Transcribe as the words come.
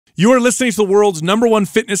You are listening to the world's #1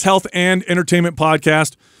 fitness, health, and entertainment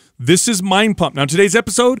podcast. This is Mind Pump. Now, in today's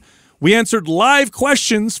episode, we answered live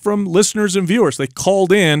questions from listeners and viewers. They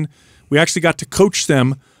called in. We actually got to coach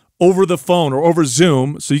them over the phone or over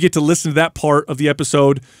Zoom, so you get to listen to that part of the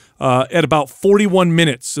episode at about 41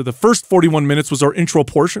 minutes. So the first 41 minutes was our intro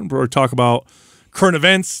portion where we talk about current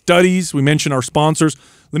events, studies. We mention our sponsors.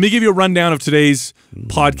 Let me give you a rundown of today's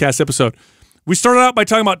podcast episode. We started out by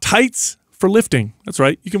talking about tights for lifting. That's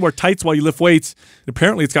right. You can wear tights while you lift weights.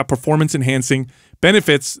 Apparently, it's got performance-enhancing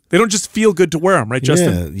benefits. They don't just feel good to wear them, right,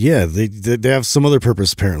 Justin? Yeah. They have some other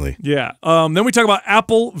purpose, apparently. Yeah. Then we talk about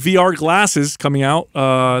Apple VR glasses coming out.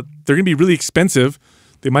 They're going to be really expensive.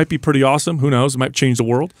 They might be pretty awesome. Who knows? It might change the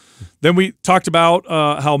world. Then we talked about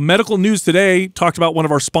how Medical News Today talked about one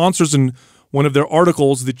of our sponsors in one of their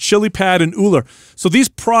articles, the ChiliPad and Uller. So these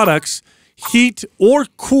products heat or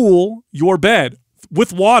cool your bed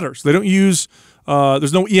with water. So they don't use,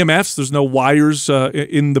 there's no EMFs, there's no wires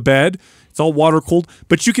in the bed. It's all water cooled,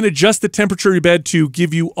 but you can adjust the temperature of your bed to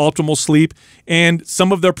give you optimal sleep. And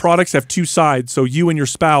some of their products have two sides, so you and your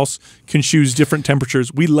spouse can choose different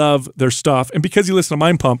temperatures. We love their stuff. And because you listen to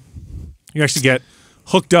Mind Pump, you actually get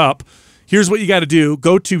hooked up. Here's what you got to do.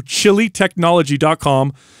 Go to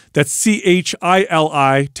chilitechnology.com. That's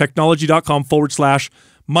CHILI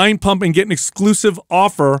technology.com/Mind Pump and get an exclusive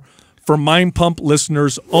offer for Mind Pump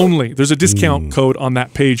listeners only. There's a discount code on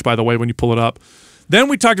that page, by the way, when you pull it up. Then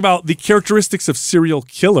we talked about the characteristics of serial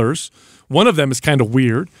killers. One of them is kind of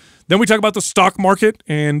weird. Then we talk about the stock market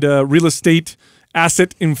and real estate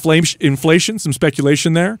asset inflation, some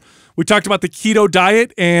speculation there. We talked about the keto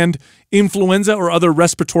diet and influenza or other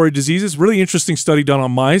respiratory diseases. Really interesting study done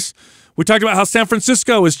on mice. We talked about how San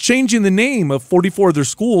Francisco is changing the name of 44 of their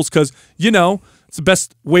schools because, you know, it's the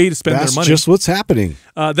best way to spend their money. That's just what's happening.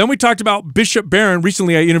 Then we talked about Bishop Barron.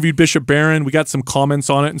 Recently, I interviewed Bishop Barron. We got some comments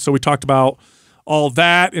on it, and so we talked about all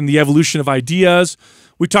that and the evolution of ideas.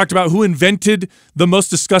 We talked about who invented the most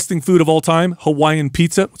disgusting food of all time, Hawaiian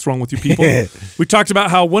pizza. What's wrong with you people? We talked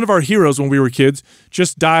about how one of our heroes when we were kids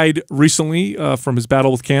just died recently from his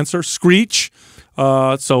battle with cancer, Screech.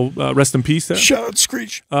 So rest in peace there. Shout out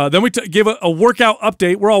Screech. Then we gave a workout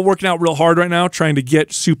update. We're all working out real hard right now, trying to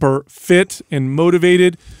get super fit and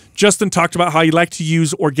motivated. Justin talked about how he liked to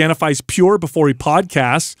use Organifi's Pure before he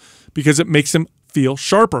podcasts because it makes him feel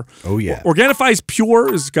sharper. Oh, yeah. Organifi's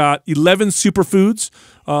Pure has got 11 superfoods.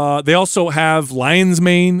 They also have lion's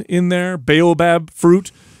mane in there, baobab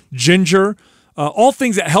fruit, ginger, all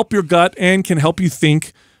things that help your gut and can help you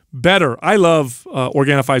think better. I love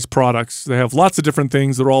Organifi's products. They have lots of different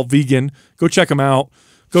things. They're all vegan. Go check them out.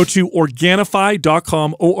 Go to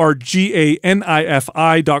Organifi.com,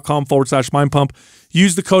 ORGANIFI.com/MindPump.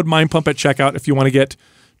 Use the code MindPump at checkout if you want to get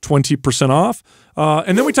 20% off.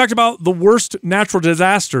 And then we talked about the worst natural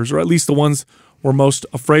disasters, or at least the ones we're most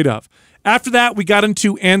afraid of. After that, we got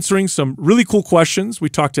into answering some really cool questions. We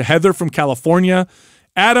talked to Heather from California,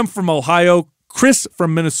 Adam from Ohio, Chris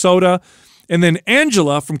from Minnesota, and then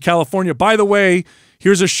Angela from California. By the way,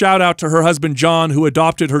 here's a shout out to her husband, John, who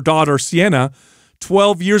adopted her daughter, Sienna,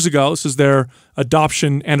 12 years ago. This is their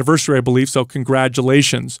adoption anniversary, I believe, so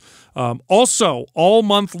congratulations. Also, all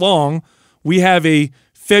month long, we have a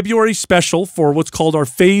February special for what's called our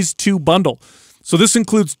Phase 2 bundle. So this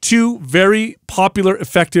includes two very popular,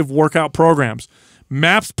 effective workout programs.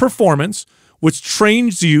 MAPS Performance, which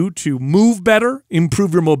trains you to move better,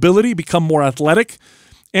 improve your mobility, become more athletic,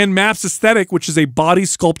 and MAPS Aesthetic, which is a body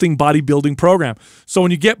sculpting, bodybuilding program. So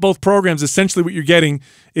when you get both programs, essentially what you're getting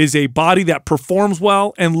is a body that performs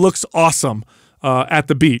well and looks awesome at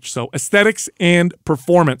the beach. So aesthetics and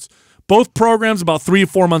performance. Both programs about 3 to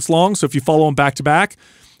 4 months long, so if you follow them back to back,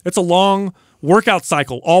 it's a long workout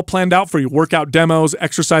cycle, all planned out for you. Workout demos,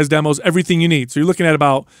 exercise demos, everything you need. So you're looking at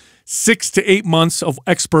about 6 to 8 months of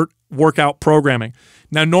expert workout programming.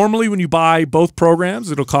 Now, normally when you buy both programs,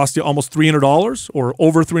 it'll cost you almost $300 or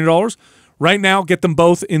over $300. Right now, get them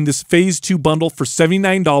both in this Phase 2 bundle for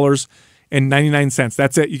 $79.99.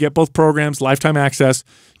 That's it. You get both programs, lifetime access.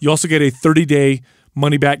 You also get a 30-day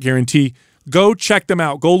money-back guarantee. Go check them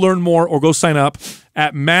out. Go learn more or go sign up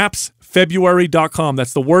at mapsfebruary.com.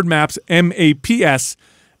 That's the word MAPS,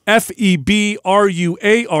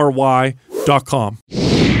 MAPSFEBRUARY.com.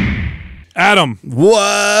 Adam.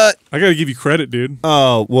 What? I got to give you credit, dude.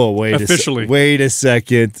 Oh, whoa, wait Officially. wait a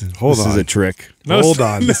second. Hold on. This is a trick. No, Hold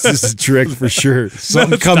on. This is a trick for sure.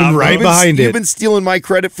 Something stop, coming right bro. behind You've it. been stealing my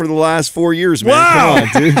credit for the last 4 years, man. Wow.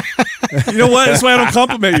 Come on, dude. You know what? That's why I don't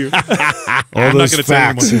compliment you. All I'm not those gonna tell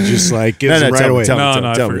you facts anymore. are just like gives them right tell me, away. tell me, No, tell no,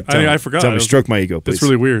 me, I tell me, forgot. tell me. I forgot. Tell me, stroke my ego, please. That's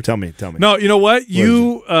really weird. Tell me. No, you know what?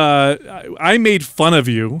 You, I made fun of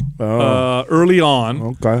you early on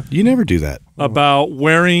Okay. You never do that. about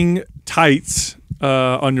wearing tights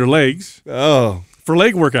on your legs Oh, for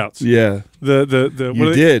leg workouts. yeah. The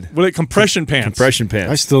You did. What are they, compression pants? Compression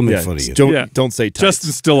pants. I still make fun of you. Don't say tights.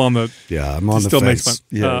 Justin's still on the. Yeah, I'm on the Still fence. makes fun.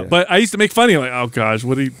 Yeah, yeah. But I used to make fun of you, like, oh gosh,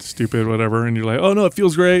 what are you stupid, whatever, and you're like, oh no, it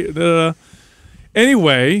feels great.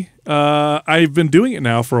 Anyway, I've been doing it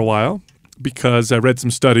now for a while because I read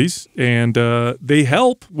some studies, and they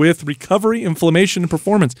help with recovery, inflammation, and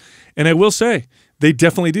performance. And I will say, they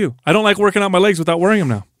definitely do. I don't like working out my legs without wearing them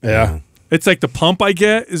now. Yeah. It's like the pump I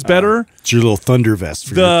get is better. It's your little thunder vest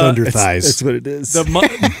for your thunder thighs. That's what it is.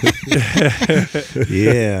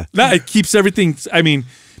 Yeah. No, it keeps everything. I mean,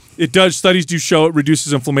 it does. Studies do show it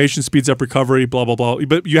reduces inflammation, speeds up recovery, blah, blah, blah.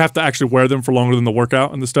 But you have to actually wear them for longer than the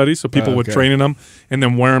workout in the study. So people would train in them and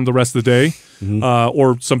then wear them the rest of the day.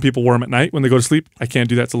 Or some people wear them at night when they go to sleep. I can't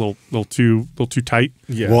do that. It's a little too tight.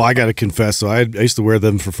 Yeah. Well, I got to confess, so I used to wear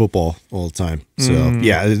them for football all the time. So,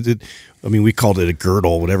 yeah, I mean, we called it a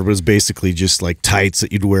girdle, whatever, but it's basically just like tights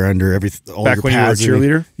that you'd wear under all Back your when you were a pads.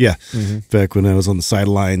 cheerleader? Yeah. Back when I was on the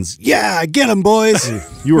sidelines. Yeah, get them, boys.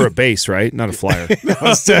 You were a base, right? Not a flyer.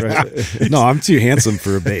 No, I'm too handsome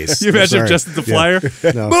for a base. You imagine Sorry. Justin the flyer?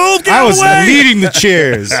 No. Move, get I was away! leading the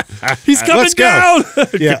chairs. He's coming Let's go. down.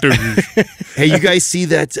 Yeah. Hey, you guys see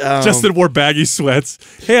that? Justin wore baggy sweats.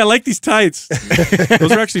 Hey, I like these tights.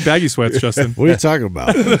 Those are actually baggy sweats, Justin. What are you talking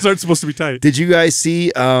about? Those aren't supposed to be tight. Did you guys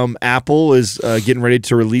see Apple is getting ready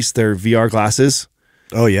to release their VR glasses?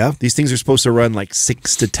 Oh, yeah? These things are supposed to run like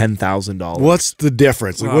 $6,000 to $10,000. What's the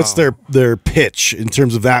difference? Like, what's their pitch in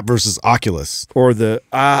terms of that versus Oculus? Or the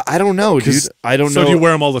I don't know, dude. I don't know. So do you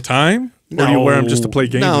wear them all the time? Or do you wear them just to play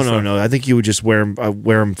games? No. I think you would just wear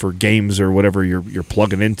them for games or whatever you're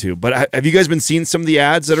plugging into. But have you guys been seeing some of the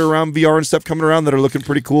ads that are around VR and stuff coming around that are looking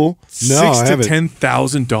pretty cool? No, I $6,000 haven't. to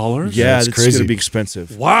 $10,000. Yeah, That's it's crazy. going to be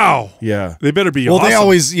expensive. Wow. Yeah. They better be. Well, awesome.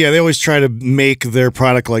 they always try to make their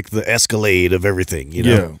product like the Escalade of everything, you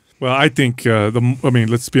know? Yeah. Well, I think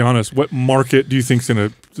let's be honest. What market do you think's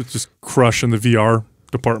going to just crush in the VR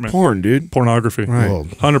department? Porn, dude. Pornography. Right. Well,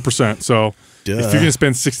 100%. So duh. if you're going to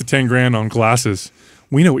spend $6,000 to $10,000 on glasses,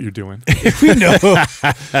 we know what you're doing. We know.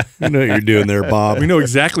 We know what you're doing there, Bob. We know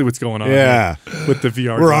exactly what's going on. Yeah. here with the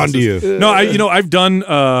VR. We're glasses. on to you. No,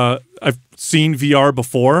 I've seen VR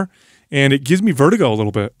before, and it gives me vertigo a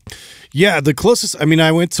little bit. Yeah, the closest, I mean,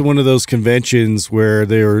 I went to one of those conventions where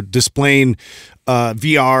they were displaying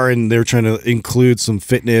VR and they were trying to include some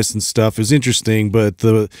fitness and stuff. It was interesting, but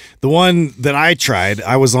the one that I tried,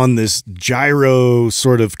 I was on this gyro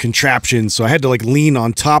sort of contraption, so I had to like lean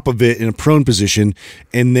on top of it in a prone position,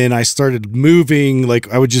 and then I started moving,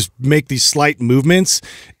 like I would just make these slight movements,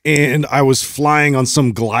 and I was flying on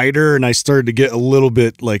some glider, and I started to get a little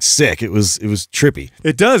bit like sick. It was trippy.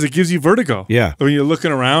 It does. It gives you vertigo. Yeah. When you're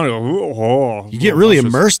looking around, You get really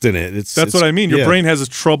immersed in it. That's what I mean. Your brain has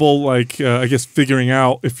trouble, like I guess, figuring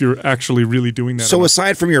out if you're actually really doing that. So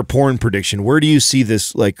aside from your porn prediction, where do you see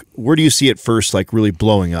this? Like, where do you see it first? Like, really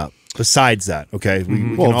blowing up? Besides that, okay. We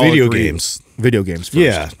can all video agree. games. Video games first.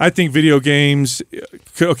 Yeah. I think video games.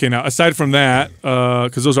 Okay, now aside from that,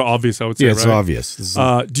 because those are obvious, I would say. Yeah, it's right? obvious.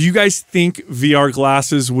 Do you guys think VR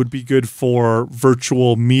glasses would be good for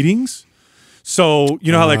virtual meetings? So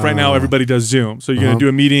you know how like right now everybody does Zoom. So you're going to do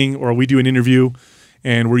a meeting or we do an interview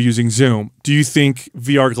and we're using Zoom. Do you think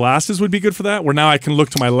VR glasses would be good for that? Where now I can look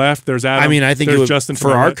to my left, there's Adam. I mean, I think there's it would, Justin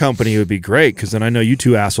for our company, it would be great because then I know you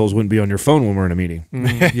two assholes wouldn't be on your phone when we're in a meeting.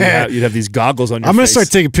 You'd have these goggles on your I'm going to face. start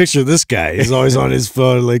taking a picture of this guy. He's always on his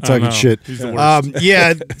phone, like talking know. shit. He's the worst.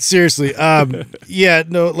 Yeah, seriously. Yeah,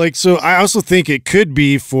 no, like, so I also think it could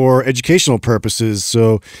be for educational purposes.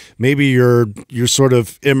 So maybe you're sort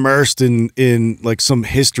of immersed in like some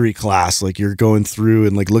history class, like you're going through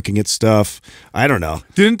and like looking at stuff. I don't know.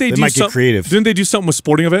 Didn't they do might get creative. Didn't they do something with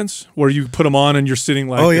sporting events where you put them on and you're sitting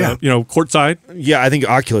like, courtside? Yeah, I think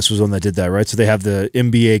Oculus was one that did that, right? So they have the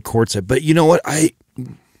NBA courtside. But you know what? I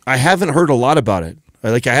haven't heard a lot about it.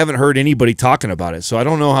 I haven't heard anybody talking about it. So I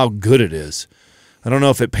don't know how good it is. I don't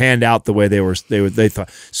know if it panned out the way they thought.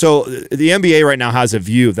 So the NBA right now has a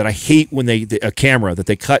view that I hate when a camera that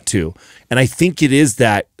they cut to, and I think it is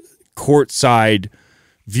that courtside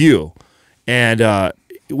view. And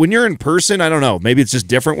when you're in person, I don't know. Maybe it's just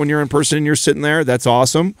different when you're in person and you're sitting there. That's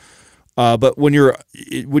awesome. But when you're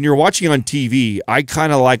watching on TV, I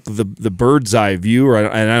kind of like the bird's eye view, and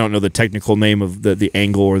I don't know the technical name of the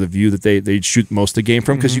angle or the view that they shoot most of the game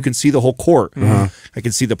from, because you can see the whole court. I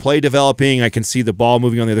can see the play developing. I can see the ball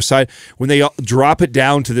moving on the other side. When they drop it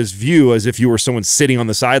down to this view as if you were someone sitting on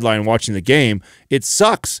the sideline watching the game, it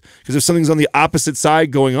sucks, because if something's on the opposite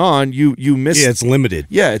side going on, you miss. Yeah, it's limited.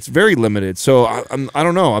 Yeah, it's very limited. So I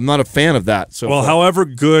don't know. I'm not a fan of that. So well, however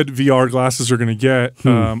good VR glasses are going to get,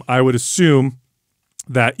 I would assume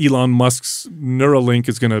that Elon Musk's Neuralink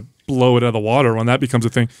is going to blow it out of the water when that becomes a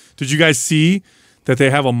thing. Did you guys see that they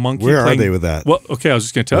have a monkey? Where are they with that? Well, okay, I was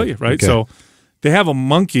just going to tell you, right? Okay. So they have a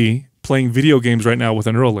monkey playing video games right now with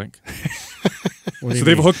a Neuralink. So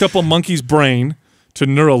they've hooked up a monkey's brain to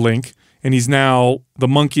Neuralink, and the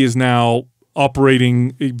monkey is now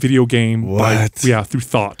operating a video game through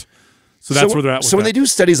thought. So that's where they're at with So when they do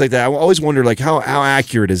studies like that, I always wonder, like, how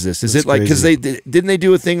accurate is this? Is it like, because didn't they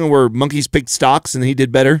do a thing where monkeys picked stocks and he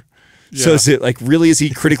did better? Yeah. So is it like, really, is he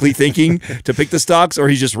critically thinking to pick the stocks, or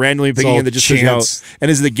he's just randomly picking it that just chance.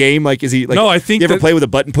 And is the game like, is he like, no, I think you ever play with a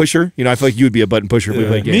button pusher? You know, I feel like you would be a button pusher if we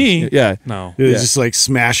play games. Me? Yeah. No. Just like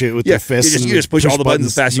smash it with the fist. You just push all the buttons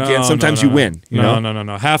as fast as you can. Sometimes you win. You know?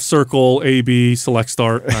 No. Half circle, A, B, select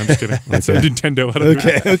start. No, I'm just kidding. That's a Nintendo.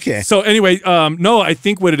 Okay. So anyway, no, I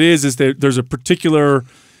think what it is that there's a particular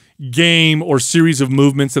game or series of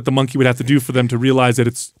movements that the monkey would have to do for them to realize that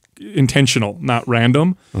it's intentional, not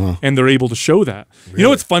random, and they're able to show that. Really? You know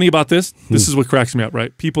what's funny about this? This is what cracks me up,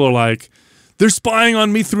 right? People are like, they're spying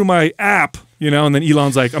on me through my app, you know, and then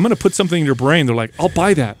Elon's like, I'm going to put something in your brain. They're like, I'll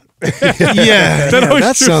buy that.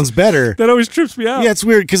 That sounds better. That always trips me out. Yeah, it's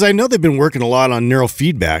weird, because I know they've been working a lot on neural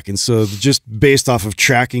feedback, and so just based off of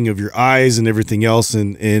tracking of your eyes and everything else,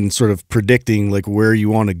 and sort of predicting like where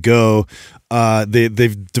you want to go,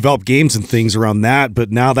 they've developed games and things around that.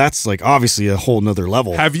 But now that's like obviously a whole nother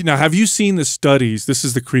level. Have you seen the studies? This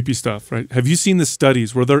is the creepy stuff, right? Have you seen the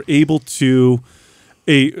studies where they're able to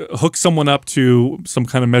hook someone up to some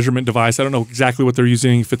kind of measurement device? I don't know exactly what they're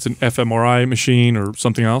using, if it's an fMRI machine or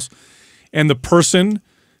something else. And the person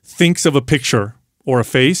thinks of a picture or a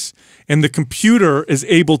face, and the computer is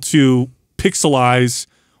able to pixelize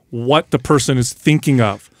what the person is thinking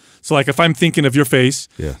of. So like if I'm thinking of your face,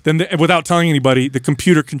 then without telling anybody, the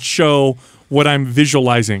computer can show what I'm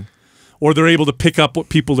visualizing. Or they're able to pick up what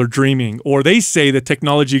people are dreaming. Or they say that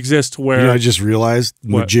technology exists where... You know, I just realized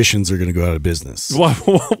magicians are going to go out of business.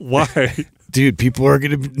 Why? Dude, people are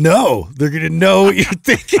going to know. They're going to know what you're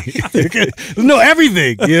thinking. They're going to know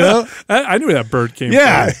everything, you know? I knew where that bird came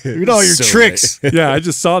from. You know all your tricks. Yeah, I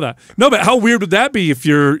just saw that. No, but how weird would that be if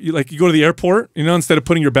you go to the airport, you know, instead of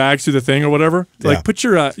putting your bags through the thing or whatever, like put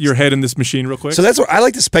your head in this machine real quick. So that's what I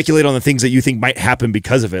like to speculate on, the things that you think might happen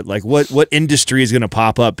because of it. Like what industry is going to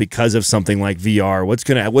pop up because of something like VR? What's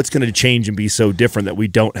going to change and be so different that we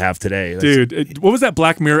don't have today? Dude, what was that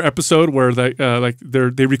Black Mirror episode where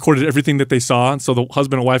they recorded everything that they saw, and so the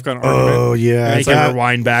husband and wife got an argument? Oh yeah, and he can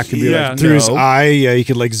rewind back and be like, through his eye. Yeah, he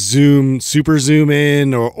could like super zoom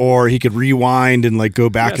in, or he could rewind and like go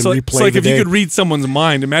back and replay. It's like if you could read someone's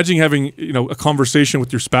mind. Imagine having a conversation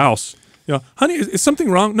with your spouse. You know, honey, is something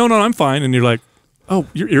wrong? No, I'm fine. And you're like, oh,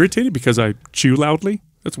 you're irritated because I chew loudly?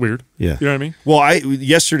 That's weird. Yeah. You know what I mean? Well,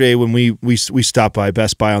 yesterday when we stopped by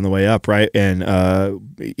Best Buy on the way up, right? And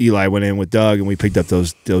Eli went in with Doug and we picked up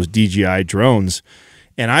those DJI drones.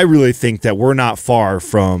 And I really think that we're not far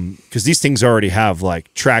from, because these things already have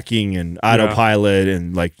like tracking and autopilot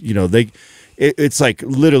and like, you know, it's like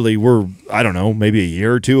literally we're, I don't know, maybe a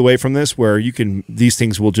year or two away from this where these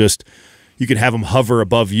things will just, you can have them hover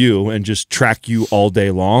above you and just track you all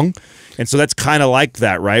day long. And so that's kind of like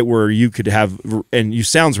that, right? Where you could have, and you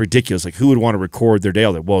sounds ridiculous. Like who would want to record their day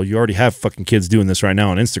all day? Well, you already have fucking kids doing this right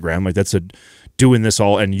now on Instagram. Like that's doing this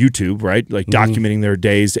all on YouTube, right? Like documenting their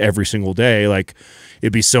days every single day. Like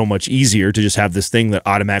it'd be so much easier to just have this thing that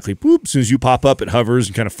automatically, boop, as soon as you pop up, it hovers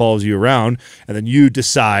and kind of follows you around. And then you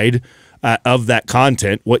decide of that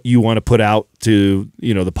content what you want to put out to,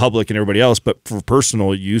 you know, the public and everybody else. But for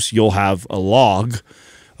personal use, you'll have a log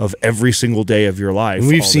of every single day of your life. And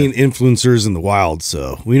we've seen influencers in the wild,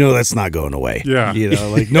 so we know that's not going away. Yeah. You know,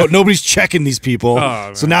 like nobody's checking these people.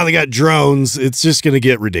 Oh, so now they got drones. It's just going to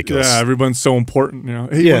get ridiculous. Yeah, everyone's so important. You know,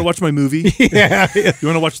 hey, you want to watch my movie? You want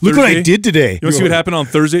to watch Thursday? Look what I did today. You want to see what happened on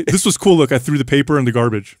Thursday? This was cool. Look, I threw the paper in the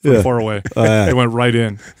garbage from far away. It went right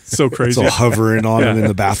in. So crazy. It's all hovering on them in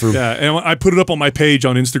the bathroom. Yeah, and I put it up on my page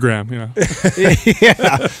on Instagram. You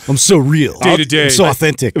know, I'm so real. Day to day. I'm so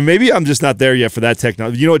authentic. Maybe I'm just not there yet for that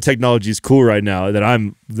technology. You know what technology is cool right now that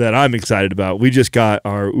I'm excited about? We just got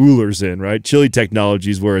our Oolers in, right? Chili technology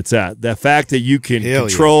is where it's at. The fact that you can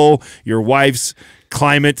control your wife's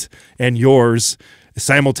climate and yours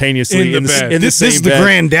simultaneously in the same bed. This is the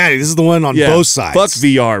granddaddy. This is the one on both sides. Fuck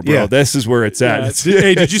VR, bro. This is where it's at.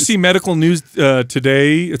 Hey, did you see Medical News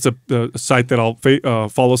today? It's a site that I'll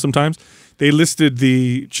follow sometimes. They listed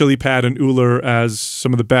the ChiliPad and Uller as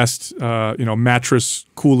some of the best, mattress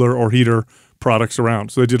cooler or heater products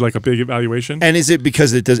around. So they did like a big evaluation. And is it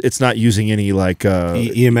because it's not using any like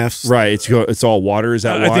EMFs? Right. It's all water. Is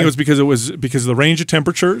that why? I think it was because of the range of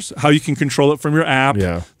temperatures, how you can control it from your app,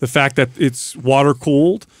 the fact that it's water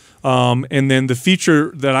cooled. And then the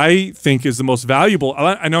feature that I think is the most valuable.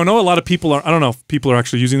 I know a lot of people are. I don't know if people are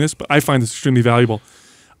actually using this, but I find this extremely valuable.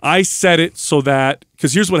 I set it so that,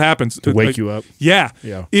 because here's what happens. To wake you up? Yeah.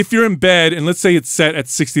 If you're in bed, and let's say it's set at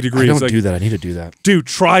 60 degrees. I don't do that. I need to do that. Dude,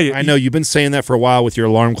 try it. I know. You've been saying that for a while with your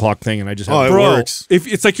alarm clock thing, and I just haven't. It works. If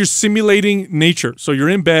it's like you're simulating nature. So you're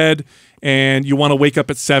in bed, and you want to wake up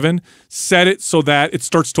at 7, set it so that it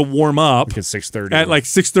starts to warm up like at 6:30. At like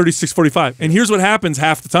 6:30, 6:45. And here's what happens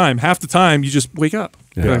half the time. Half the time, you just wake up.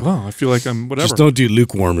 You're like, oh, I feel like I'm whatever. Just don't do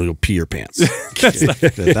lukewarm or you'll pee your pants.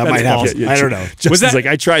 that might happen. I don't know. Justin's like,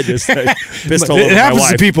 I tried this. I pissed all over it happens my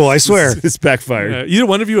wife. to people, I swear. It's backfired. Either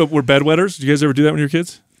one of you were bedwetters? Did you guys ever do that when you were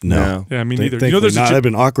kids? No. Yeah, me neither. You know, there's I've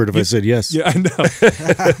been awkward if I said yes. Yeah, I know.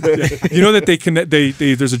 You know that they connect.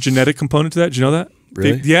 There's a genetic component to that. Do you know that?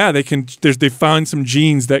 Really? They can. They find some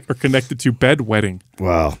genes that are connected to bedwetting.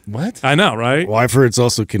 Wow. What? I know, right? Well, I've heard it's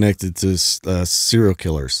also connected to serial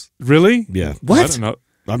killers. Really? Yeah. What? I don't know.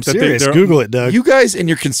 I'm serious. Google it, Doug. You guys and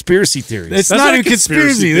your conspiracy theories. It's not a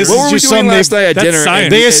conspiracy. This what is just were we doing something last night at dinner?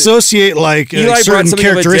 Science. They associate like Eli brought certain something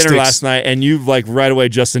up at characteristics. dinner last night, and you like right away.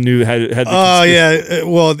 Justin knew had the yeah.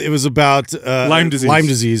 Well, it was about Lyme disease. Lyme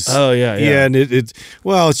disease. Oh yeah. And it's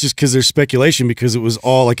just because there's speculation because it was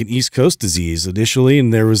all like an East Coast disease initially,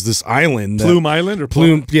 and there was this island, Plume Island or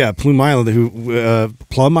Plume Island,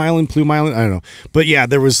 Plum Island. I don't know, but yeah,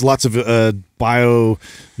 there was lots of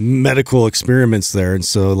biomedical experiments there, and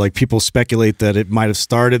so like people speculate that it might have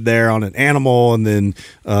started there on an animal and then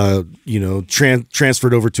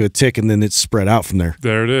transferred over to a tick and then it spread out from there.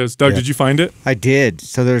 There it is. Doug, did you find it? I did.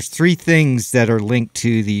 So there's 3 things that are linked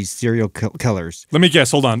to these serial killers. Let me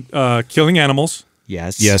guess. Hold on. Killing animals.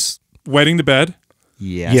 Yes. Wetting the bed.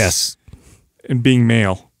 Yes. And being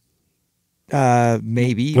male.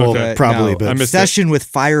 Maybe. Well, probably, but obsession with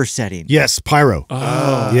fire setting. Yes, pyro.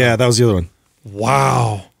 Oh. Yeah, that was the other one.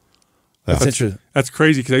 Wow. That's interesting. That's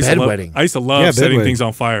crazy because I used to love setting things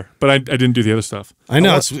on fire, but I didn't do the other stuff. I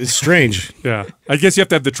know it's strange. Yeah, I guess you have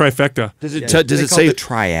to have the trifecta. Does it say the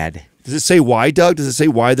triad? Does it say why, Doug? Does it say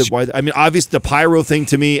why? I mean, obviously, the pyro thing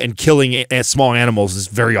to me and killing small animals is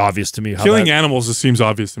very obvious to me. Killing animals just seems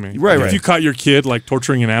obvious to me. Right. If you caught your kid like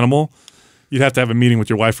torturing an animal, you'd have to have a meeting with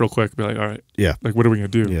your wife real quick. Be like, all right, like, what are we gonna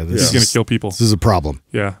do? Yeah, he's gonna kill people. This is a problem.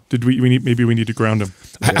 Yeah. Maybe we need to ground him.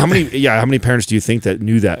 How many parents do you think that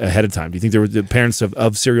knew that ahead of time? Do you think there were the parents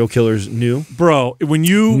of serial killers knew? Bro, when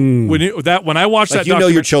I watched that, you know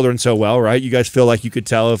your children so well, right? You guys feel like you could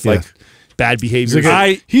tell if like bad behavior.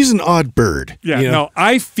 He's an odd bird. Yeah. No,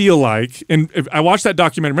 I feel like, and if I watched that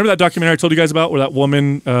documentary. Remember that documentary I told you guys about, where that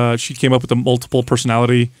woman she came up with a multiple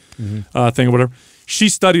personality thing or whatever. She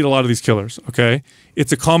studied a lot of these killers, okay?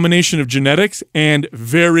 It's a combination of genetics and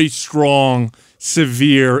very strong,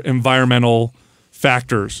 severe environmental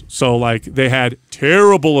factors. So, like, they had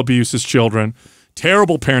terrible abuse as children,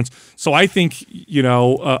 terrible parents. So I think,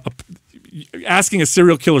 asking a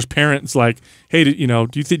serial killer's parents, like, hey,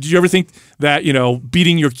 did you ever think that,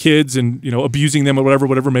 beating your kids and, abusing them or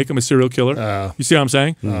whatever make them a serial killer? You see what I'm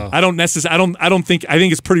saying? I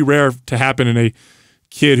think it's pretty rare to happen in a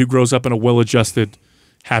kid who grows up in a well-adjusted,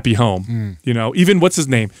 happy home. Even what's his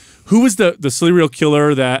name? Who was the serial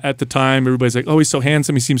killer that at the time everybody's like, oh, he's so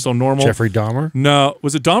handsome, he seems so normal? Jeffrey Dahmer? No,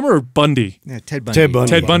 was it Dahmer or Bundy? Yeah, Ted Bundy.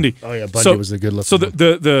 Ted Bundy. Oh yeah, Bundy was the good looking. So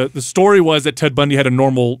the story was that Ted Bundy had a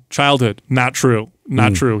normal childhood. Not true.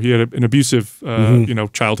 Not true. He had an abusive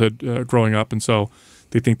childhood growing up, and so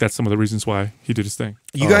they think that's some of the reasons why he did his thing.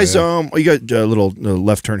 You guys, you got a little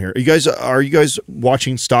left turn here. Are you guys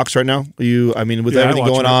watching stocks right now? With everything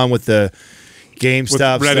going on with the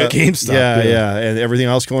GameStop, and everything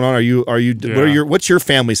else going on. What's your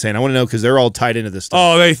family saying? I want to know because they're all tied into this stuff.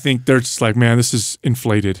 Oh, they think they're just like, man, this is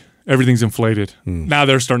inflated. Everything's inflated. Now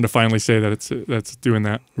they're starting to finally say that that's doing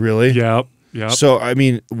that. Really? Yeah. Yep. So I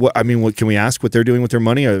mean, what can we ask what they're doing with their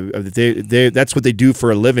money? Are they that's what they do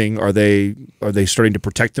for a living? Are they starting to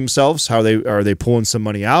protect themselves? Are they pulling some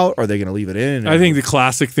money out? Are they going to leave it in? I think the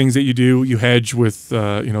classic things that you do, you hedge with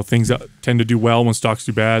things that tend to do well when stocks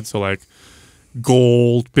do bad. So like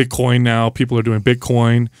gold, Bitcoin. Now people are doing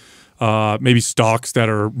Bitcoin. Maybe stocks that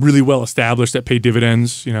are really well established that pay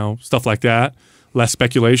dividends. Stuff like that. Less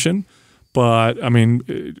speculation. But I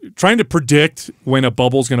mean, trying to predict when a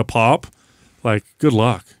bubble's going to pop. Like, good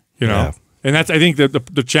luck, Yeah. And that's, I think that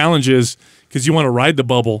the challenge is because you want to ride the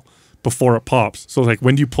bubble before it pops. So like,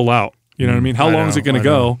 when do you pull out? You know what I mean? How long is it going to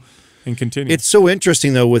go and continue? It's so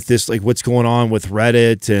interesting though with this, like what's going on with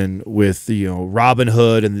Reddit and with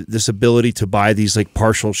Robinhood and this ability to buy these like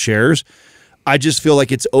partial shares. I just feel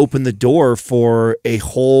like it's opened the door for a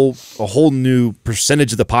whole new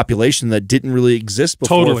percentage of the population that didn't really exist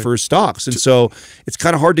before for stocks. And so it's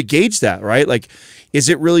kind of hard to gauge that, right? Like, is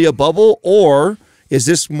it really a bubble or is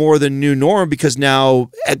this more the new norm because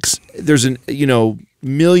now there's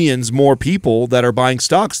millions more people that are buying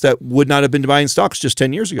stocks that would not have been buying stocks just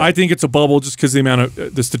 10 years ago? I think it's a bubble just because the amount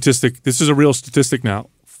of the statistic. This is a real statistic now.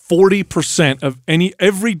 40% of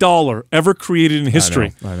every dollar ever created in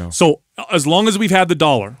history. I know. So as long as we've had the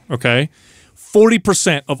dollar, okay,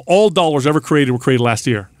 40% of all dollars ever created were created last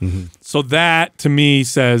year. So that to me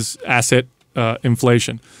says asset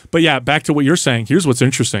inflation. But yeah, back to what you're saying. Here's what's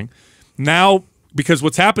interesting. Now, because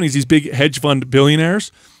what's happening is these big hedge fund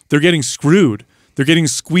billionaires, they're getting screwed. They're getting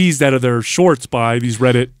squeezed out of their shorts by these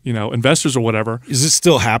Reddit, investors or whatever. Is this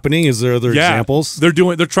still happening? Is there other examples? They're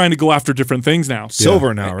trying to go after different things now.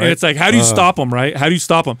 Silver now, right? And it's like, how do you stop them, right? How do you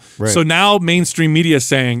stop them? Right. So now mainstream media is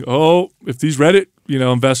saying, oh, if these Reddit,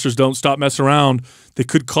 investors don't stop messing around, they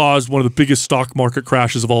could cause one of the biggest stock market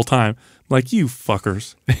crashes of all time. Like, you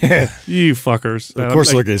fuckers. You fuckers. Of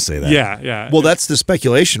course they're going to say that. Yeah. Well, that's the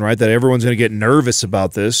speculation, right? That everyone's going to get nervous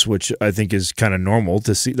about this, which I think is kind of normal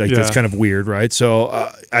to see. Like, that's kind of weird, right? So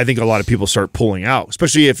I think a lot of people start pulling out,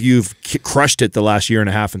 especially if you've crushed it the last year and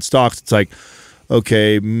a half in stocks. It's like,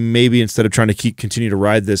 okay, maybe instead of trying to continue to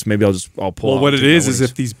ride this, maybe I'll pull out. Well, what it is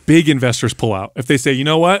if these big investors pull out. If they say, you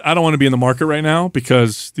know what, I don't want to be in the market right now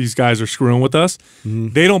because these guys are screwing with us,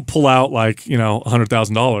 they don't pull out like,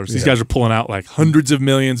 $100,000. These guys are pulling out like hundreds of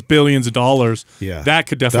millions, billions of dollars. Yeah. That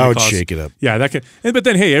could definitely shake it up. Yeah, that could. But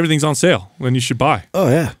then, hey, everything's on sale. Then you should buy. Oh,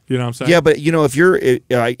 yeah. You know what I'm saying? Yeah, but if you're,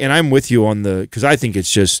 and I'm with you on because I think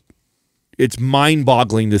it's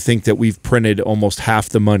mind-boggling to think that we've printed almost half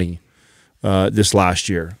the money this last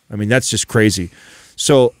year. I mean, that's just crazy.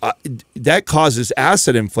 So that causes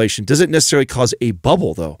asset inflation. Doesn't necessarily cause a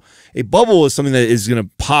bubble, though. A bubble is something that is going to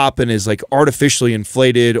pop and is like artificially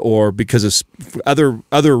inflated or because of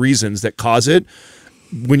other reasons that cause it.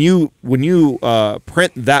 When you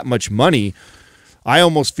print that much money, I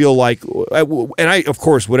almost feel like, and of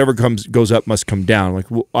course, whatever goes up must come down. Like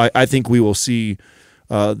I think we will see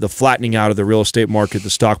the flattening out of the real estate market, the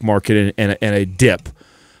stock market, and a dip.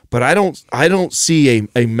 But I don't see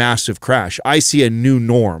a massive crash. I see a new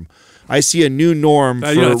norm. I see a new norm.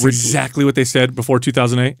 That's exactly what they said before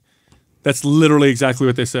 2008. That's literally exactly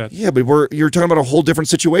what they said. Yeah, but you're talking about a whole different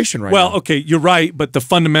situation right now. Well, okay, you're right, but the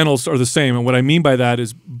fundamentals are the same. And what I mean by that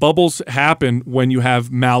is bubbles happen when you have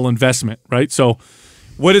malinvestment, right? So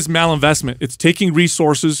what is malinvestment? It's taking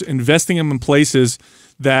resources, investing them in places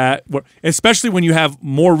that, especially when you have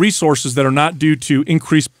more resources that are not due to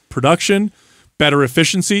increased production, better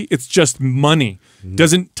efficiency, it's just money.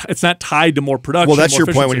 It's not tied to more production. Well, that's your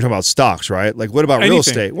point when you're talking about stocks, right? Like, what about real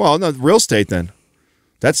estate? Well, no, real estate then.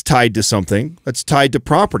 That's tied to something. That's tied to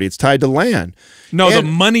property. It's tied to land. No, the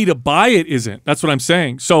money to buy it isn't. That's what I'm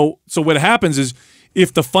saying. So what happens is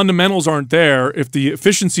if the fundamentals aren't there, if the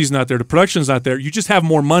efficiency is not there, the production is not there, you just have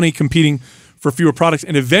more money competing for fewer products.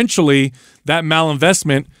 And eventually that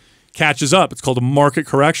malinvestment catches up. It's called a market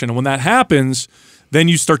correction. And when that happens, then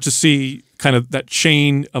you start to see kind of that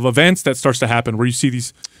chain of events that starts to happen where you see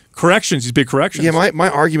these corrections, these big corrections. Yeah, my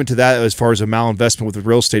argument to that as far as a malinvestment with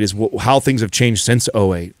real estate is how things have changed since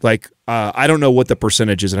 2008. Like, I don't know what the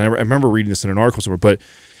percentage is, and I remember reading this in an article somewhere, but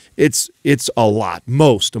it's a lot.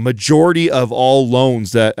 A majority of all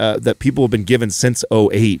loans that people have been given since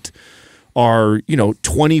 2008 are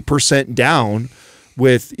 20% down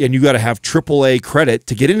and you got to have AAA credit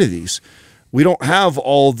to get into these. We don't have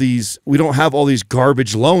all these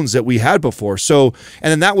garbage loans that we had before. So,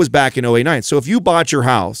 and then that was back in 2008-09. So if you bought your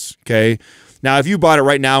house, okay, now if you bought it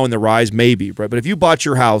right now in the rise, maybe, right? But if you bought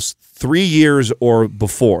your house 3 years or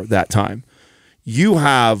before that time,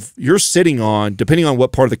 you're sitting on, depending on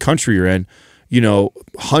what part of the country you're in,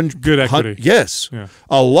 Good equity. Yes, Yeah.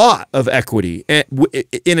 a lot of equity, and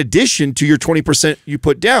in addition to your 20% you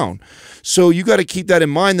put down. So you got to keep that in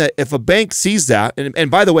mind, that if a bank sees that, and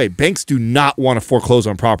by the way, banks do not want to foreclose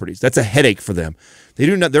on properties. That's a headache for them.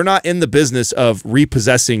 They're not in the business of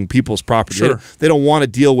repossessing people's property. Sure. They don't want to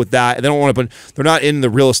deal with that. They don't want to. They're not in the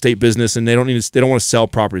real estate business, and they don't want to sell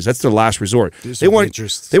properties. That's their last resort. They want your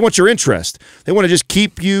interest. They want to just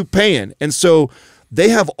keep you paying, and so they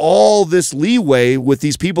have all this leeway with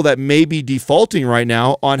these people that may be defaulting right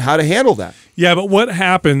now on how to handle that. Yeah, but what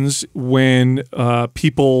happens when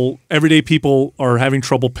everyday people are having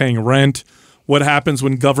trouble paying rent? What happens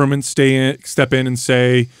when governments step in and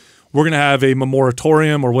say, we're going to have a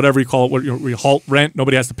moratorium or whatever you call it, where we halt rent,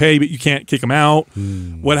 nobody has to pay, but you can't kick them out.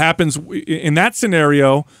 What happens in that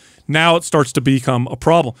scenario? Now it starts to become a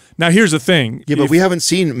problem. Now, here's the thing. Yeah, but we haven't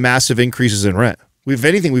seen massive increases in rent. If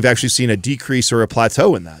anything, we've actually seen a decrease or a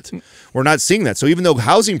plateau in that. We're not seeing that. So even though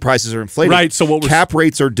housing prices are inflated, right, so cap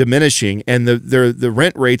rates are diminishing, and the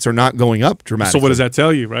rent rates are not going up dramatically. So what does that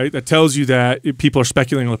tell you, right? That tells you that people are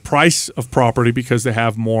speculating on the price of property because they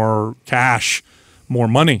have more cash, more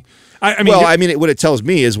money. What it tells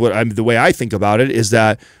me is the way I think about it is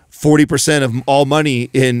that 40% of all money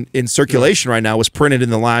in circulation right now was printed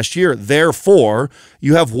in the last year. Therefore,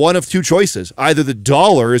 you have one of two choices. Either the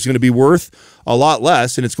dollar is going to be worth a lot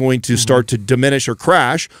less and it's going to start to diminish or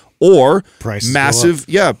crash, or massive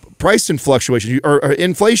price fluctuation or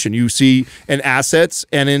inflation you see in assets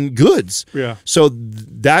and in goods. Yeah. So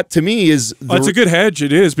that to me is it's a good hedge.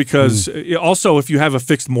 It is, because also if you have a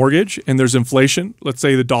fixed mortgage and there's inflation, let's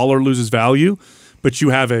say the dollar loses value, but you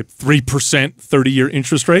have a 3% 30-year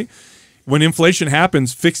interest rate. When inflation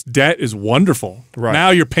happens, fixed debt is wonderful. Right.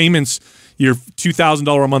 Now your payments, your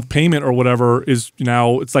 $2,000 a month payment or whatever is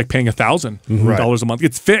now it's like paying $1,000 a month.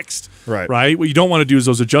 It's fixed. Right. What you don't want to do is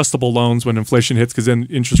those adjustable loans when inflation hits, because then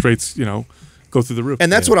interest rates, go through the roof. And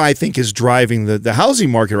that's what I think is driving the housing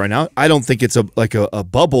market right now. I don't think it's a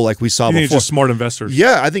bubble like we saw before. It's just smart investors.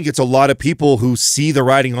 Yeah, I think it's a lot of people who see the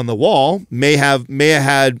writing on the wall, may have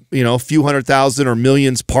had a few $100,000 or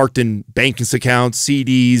millions parked in banking accounts,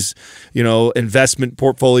 CDs, investment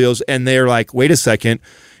portfolios, and they're like, wait a second.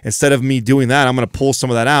 Instead of me doing that, I'm going to pull some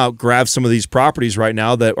of that out, grab some of these properties right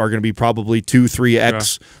now that are going to be probably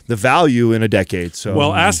 2-3x the value in a decade. So,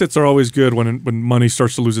 well, assets are always good when money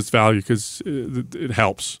starts to lose its value, because it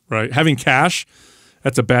helps, right? Having cash,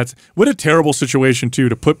 that's a bad. What a terrible situation too,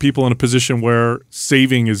 to put people in a position where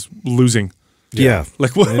saving is losing. Yeah.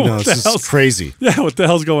 Like what? It's just crazy. Yeah, what the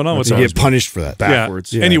hell's going on with to that? get punished for that.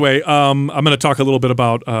 Backwards. Yeah. Anyway, I'm going to talk a little bit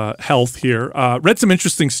about health here. Read some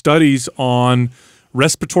interesting studies on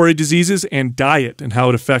respiratory diseases and diet and how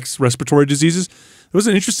it affects respiratory diseases. There was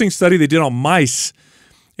an interesting study they did on mice,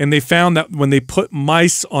 and they found that when they put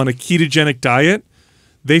mice on a ketogenic diet,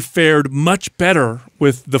 they fared much better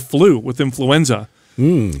with the flu, with influenza.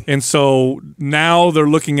 And so now they're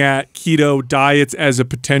looking at keto diets as a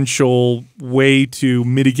potential way to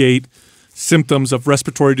mitigate symptoms of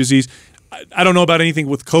respiratory disease. I don't know about anything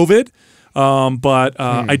with COVID, but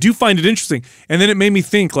I do find it interesting. And then it made me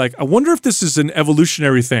think, like, I wonder if this is an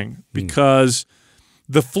evolutionary thing, because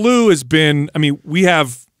the flu has been,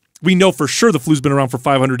 we know for sure the flu's been around for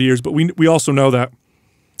 500 years, but we also know that,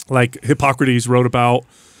 like, Hippocrates wrote about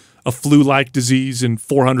a flu-like disease in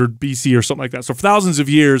 400 BC or something like that. So for thousands of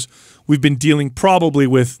years, we've been dealing probably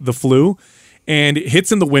with the flu, and it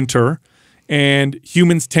hits in the winter. And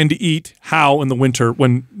humans tend to eat how in the winter,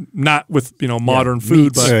 when not with modern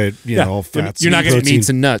food, meats, but all fats. You're not going to meats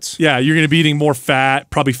and nuts. Yeah, you're going to be eating more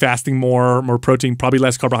fat, probably fasting more protein, probably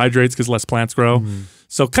less carbohydrates because less plants grow.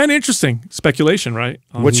 So kind of interesting speculation, right?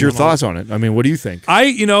 What's your thoughts on it? What do you think?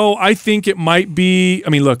 I think it might be.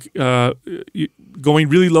 Look, going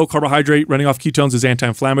really low carbohydrate, running off ketones is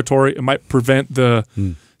anti-inflammatory. It might prevent the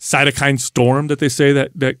cytokine storm that they say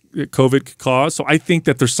that COVID could cause. So I think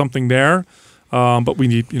that there's something there, but we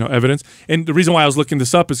need evidence. And the reason why I was looking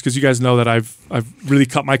this up is because you guys know that I've really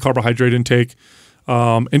cut my carbohydrate intake.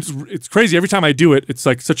 And it's crazy. Every time I do it, it's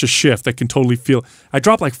like such a shift. I can totally feel. I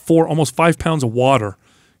dropped like almost 5 pounds of water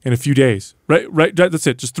in a few days. Right. That's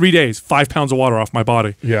it. Just 3 days, 5 pounds of water off my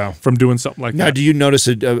body. Yeah. From doing something like that. Now, do you notice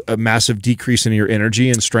a massive decrease in your energy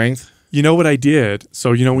and strength? You know what I did?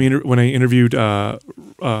 So when I interviewed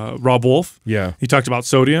Rob Wolf, he talked about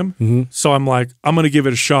sodium. So I'm like, I'm going to give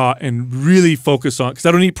it a shot and really focus on, because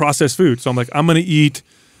I don't eat processed food. So I'm like, I'm going to eat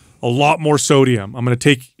a lot more sodium. I'm going to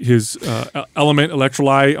take his element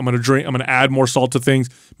electrolyte. I'm going to add more salt to things.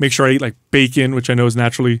 Make sure I eat like bacon, which I know is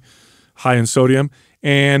naturally high in sodium.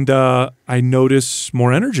 and I notice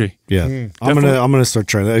more energy. Yeah, I'm gonna start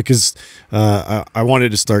trying that because I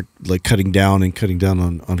wanted to start like cutting down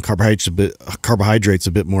on carbohydrates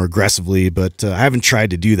a bit more aggressively, but I haven't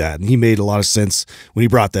tried to do that. And he made a lot of sense when he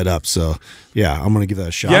brought that up. So yeah, I'm gonna give that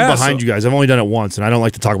a shot. Yeah, I'm behind you guys. I've only done it once, and I don't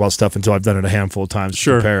like to talk about stuff until I've done it a handful of times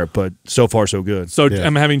to prepare it. But so far, so good. So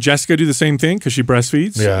I'm having Jessica do the same thing because she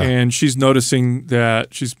breastfeeds, and she's noticing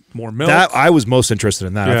that she's more milk. That I was most interested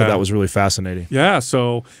in that. I thought that was really fascinating. Yeah.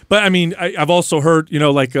 So, but I mean, I've also heard,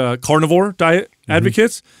 like carnivore diet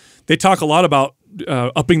advocates, they talk a lot about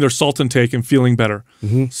upping their salt intake and feeling better.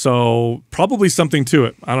 So probably something to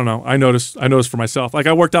it. I don't know. I noticed for myself. Like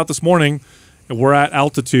I worked out this morning. And we're at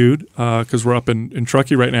altitude because we're up in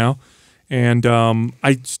Truckee right now, and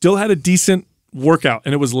I still had a decent workout,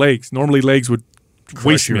 and it was legs. Normally legs would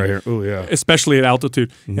waste me, right here. Oh yeah, especially at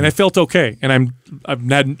altitude. And I felt okay, and I've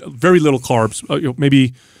had very little carbs,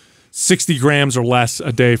 maybe 60 grams or less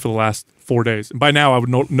a day for the last 4 days. And by now I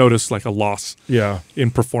would notice like a loss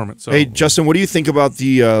in performance. So. Hey, Justin, what do you think about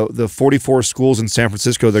the 44 schools in San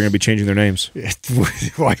Francisco? They're going to be changing their names.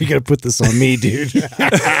 Why are you going to put this on me, dude?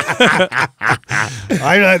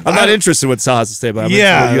 I'm not interested in what Sal has to say about it.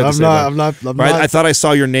 I'm not. I thought I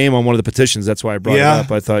saw your name on one of the petitions. That's why I brought it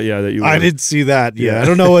up. I thought, that you were. I did see that. Yeah. I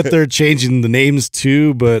don't know what they're changing the names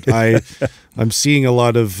to, but I'm seeing a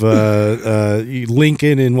lot of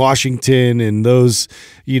Lincoln and Washington and those,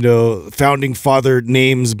 founding father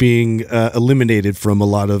names being eliminated from a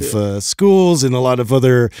lot of schools and a lot of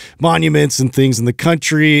other monuments and things in the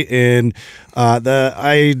country. And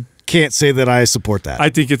I can't say that I support that. I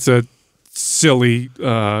think it's a silly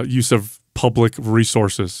use of public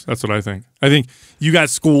resources. That's what I think. I think you got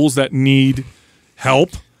schools that need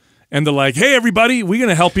help. And they're like, hey, everybody, we're going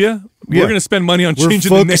to help you. We're going to spend money on changing the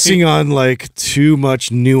name. We're focusing on, like, too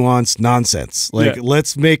much nuanced nonsense. Like,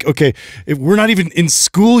 let's make, if we're not even in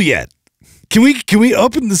school yet, can we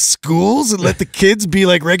open the schools and let the kids be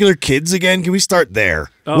like regular kids again? Can we start there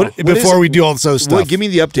before we do all this other stuff? Give me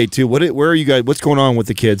the update, too. Where are you guys? What's going on with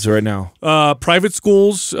the kids right now? Private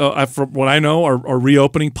schools, from what I know, are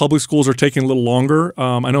reopening. Public schools are taking a little longer.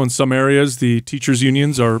 I know in some areas the teachers'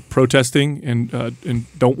 unions are protesting and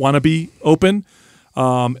don't want to be open.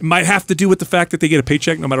 It might have to do with the fact that they get a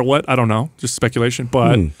paycheck no matter what. I don't know, just speculation.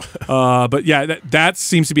 But yeah, that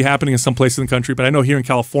seems to be happening in some places in the country. But I know here in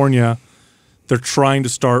California, they're trying to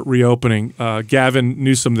start reopening. Gavin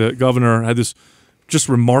Newsom, the governor, had this just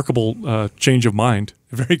remarkable change of mind.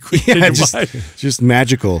 A very quick change of mind. Just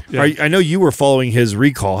magical. Yeah. I know you were following his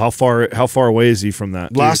recall. How far away is he from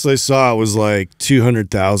that? Last I saw, it was like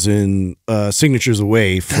 200,000 signatures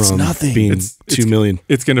away from being 2 million.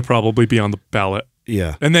 It's going to probably be on the ballot.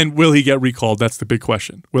 Yeah. And then will he get recalled? That's the big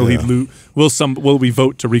question. Will we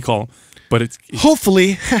vote to recall him? But it's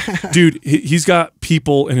hopefully, dude, he's got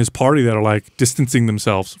people in his party that are like distancing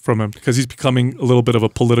themselves from him because he's becoming a little bit of a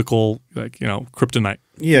political, kryptonite.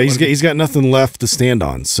 Yeah, he's got nothing left to stand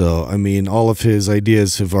on. So I mean, all of his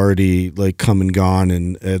ideas have already come and gone,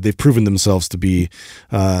 and they've proven themselves to be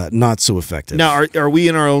not so effective. Now, are we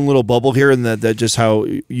in our own little bubble here, and that just how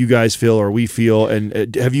you guys feel or we feel?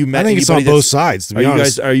 And have you met? I think it's on both sides. To be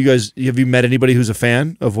honest, have you met anybody who's a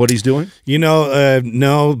fan of what he's doing?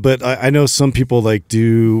 No, but I know some people they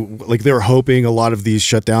were hoping a lot of these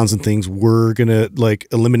shutdowns and things were gonna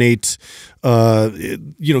eliminate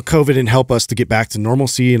COVID and help us to get back to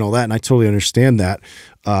normalcy and all that, and I totally understand that.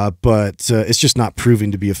 But it's just not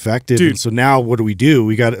proving to be effective. Dude. And so now what do?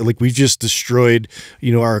 We got we just destroyed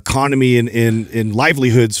our economy and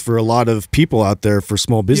livelihoods for a lot of people out there for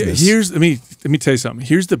small business. Yeah, let me tell you something.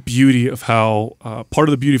 Here's the beauty of how part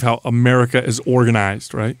of the beauty of how America is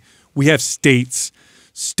organized. Right, we have states.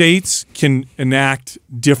 States can enact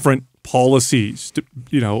different policies,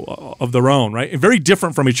 of their own. Right, and very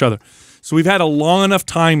different from each other. So we've had a long enough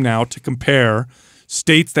time now to compare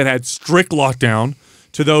states that had strict lockdown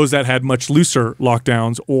to those that had much looser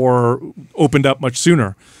lockdowns or opened up much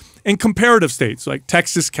sooner. And comparative states like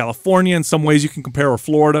Texas, California, in some ways you can compare, or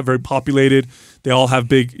Florida, very populated. They all have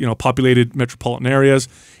big, populated metropolitan areas.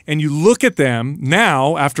 And you look at them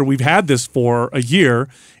now after we've had this for a year,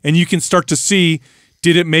 and you can start to see,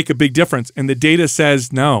 did it make a big difference? And the data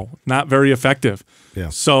says no, not very effective. Yeah.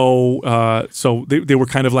 So they were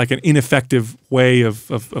kind of like an ineffective way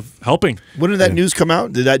of helping. When did that news come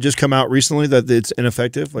out? Did that just come out recently that it's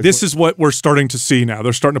ineffective? This is what we're starting to see now.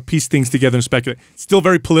 They're starting to piece things together and speculate. It's still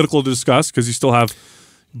very political to discuss because you still have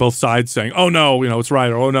both sides saying, "Oh no, it's right,"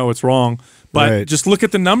 or "Oh no, it's wrong." But just look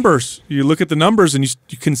at the numbers. You look at the numbers and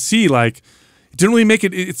you can see it didn't really make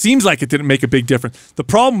it. It seems like it didn't make a big difference. The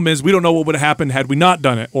problem is we don't know what would have happened had we not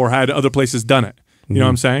done it or had other places done it. You know what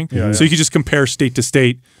I'm saying? So you can just compare state to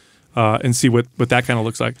state and see what that kind of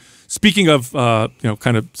looks like. Speaking of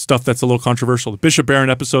kind of stuff that's a little controversial, the Bishop Barron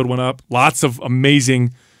episode went up. Lots of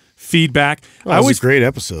amazing feedback. That was a great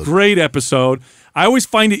episode. Great episode. I always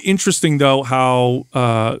find it interesting, though, how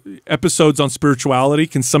episodes on spirituality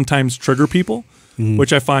can sometimes trigger people,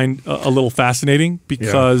 which I find a little fascinating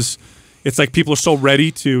because it's like people are so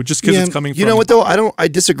ready to, just because it's coming from... You know what, though? I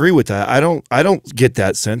disagree with that. I don't get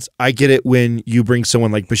that sense. I get it when you bring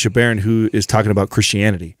someone like Bishop Barron who is talking about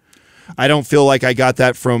Christianity. I don't feel like I got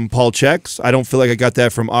that from Paul Checks. I don't feel like I got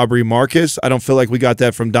that from Aubrey Marcus. I don't feel like we got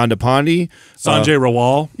that from Don DePonde. Sanjay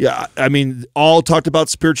Rawal. Yeah, I mean, all talked about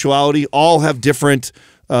spirituality. All have different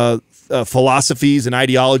philosophies and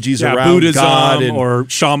ideologies around Buddhism God and, or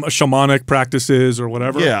shamanic practices or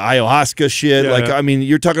whatever. Yeah, ayahuasca shit. I mean,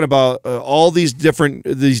 you're talking about all these different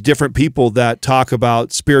people that talk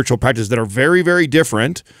about spiritual practices that are very, very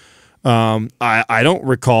different. I don't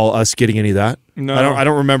recall us getting any of that. No. I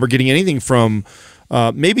don't remember getting anything from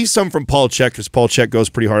maybe some from Paul Check, because Paul Check goes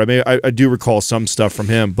pretty hard. I mean, I do recall some stuff from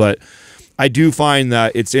him, but I do find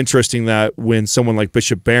that it's interesting that when someone like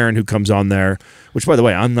Bishop Barron who comes on there, which by the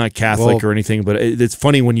way, I'm not Catholic or anything, but it's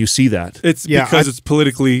funny when you see that. It's because it's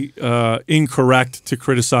politically incorrect to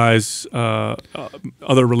criticize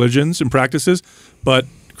other religions and practices, but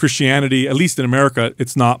Christianity, at least in America,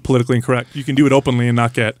 it's not politically incorrect. You can do it openly and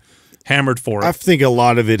not get hammered for it. I think a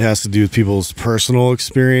lot of it has to do with people's personal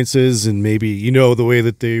experiences and maybe, the way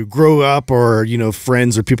that they grow up or,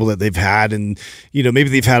 friends or people that they've had and, maybe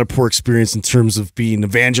they've had a poor experience in terms of being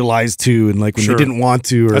evangelized to and like when they didn't want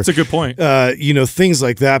to. Or, that's a good point. Things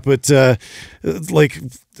like that. But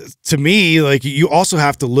to me, like you also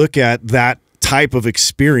have to look at that type of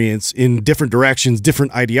experience in different directions.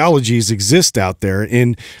 Different ideologies exist out there,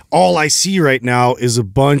 and all I see right now is a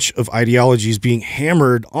bunch of ideologies being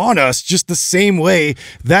hammered on us just the same way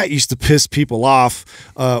that used to piss people off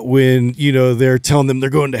when they're telling them they're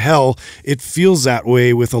going to hell. It feels that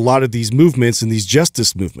way with a lot of these movements and these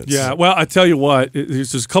justice movements. Yeah, well, I tell you what,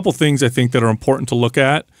 there's a couple things I think that are important to look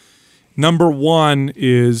at. Number one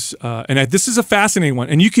is, this is a fascinating one,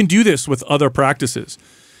 and you can do this with other practices.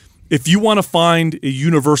 If you want to find a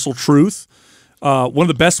universal truth, one of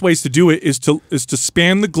the best ways to do it is to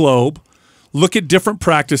span the globe, look at different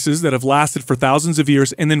practices that have lasted for thousands of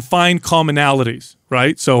years, and then find commonalities,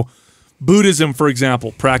 right? So Buddhism, for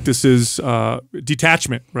example, practices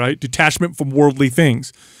detachment, right? Detachment from worldly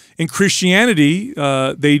things. In Christianity,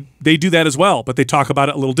 they do that as well, but they talk about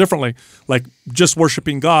it a little differently, like just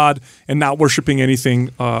worshiping God and not worshiping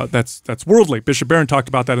anything that's worldly. Bishop Barron talked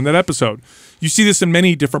about that in that episode. You see this in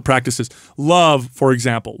many different practices. Love, for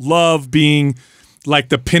example, love being like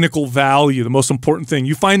the pinnacle value, the most important thing.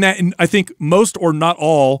 You find that in, I think, most or not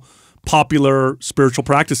all popular spiritual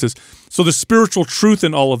practices. So the spiritual truth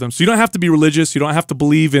in all of them. So you don't have to be religious. You don't have to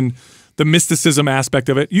believe in the mysticism aspect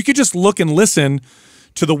of it. You could just look and listen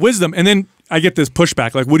to the wisdom. And then I get this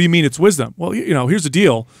pushback, like, what do you mean it's wisdom? Well, here's the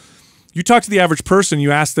deal. You talk to the average person,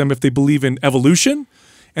 you ask them if they believe in evolution,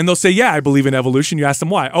 and they'll say, yeah, I believe in evolution. You ask them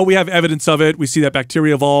why. Oh, we have evidence of it. We see that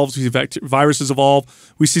bacteria evolves. We see viruses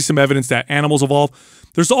evolve. We see some evidence that animals evolve.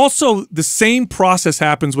 There's also the same process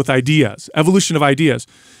happens with ideas, evolution of ideas.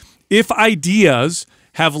 If ideas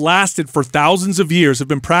have lasted for thousands of years, have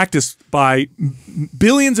been practiced by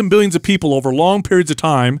billions and billions of people over long periods of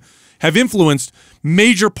time, have influenced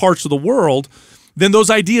major parts of the world, then those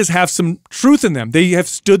ideas have some truth in them. They have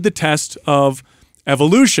stood the test of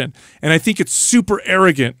evolution. And I think it's super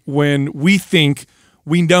arrogant when we think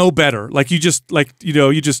we know better. Like you just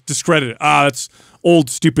discredit it. It's old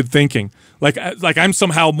stupid thinking. Like I'm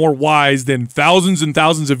somehow more wise than thousands and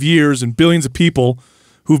thousands of years and billions of people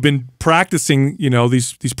who've been practicing,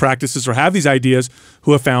 these practices or have these ideas,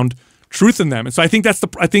 who have found truth in them. And so I think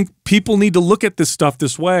I think people need to look at this stuff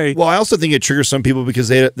this way. Well, I also think it triggers some people because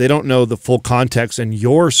they don't know the full context and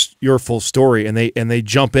your full story, and they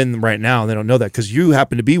jump in right now and they don't know that, because you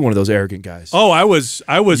happen to be one of those arrogant guys. Oh, I was.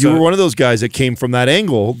 You were one of those guys that came from that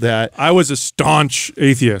angle. That I was a staunch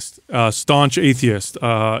atheist,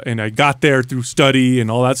 and I got there through study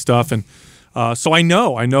and all that stuff, and so I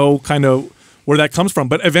know kind of where that comes from.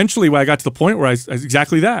 But eventually, when I got to the point where I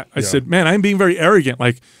exactly that, I said, man, I'm being very arrogant.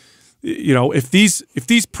 Like, if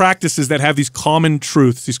these practices that have these common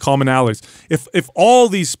truths, these commonalities, if all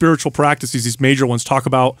these spiritual practices, these major ones, talk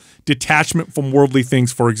about detachment from worldly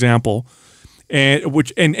things, for example, and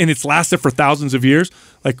it's lasted for thousands of years,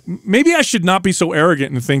 like maybe I should not be so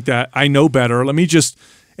arrogant and think that I know better. Let me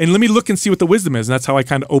look and see what the wisdom is. And that's how I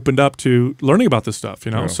kind of opened up to learning about this stuff,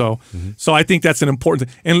 So I think that's an important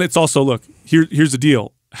thing. And let's also look, here's the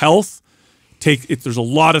deal. Health, there's a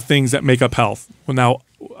lot of things that make up health. Well, now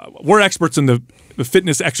we're experts in the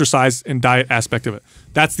fitness, exercise, and diet aspect of it.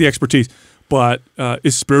 That's the expertise. But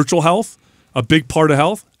is spiritual health a big part of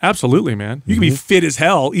health? Absolutely, man. You can be fit as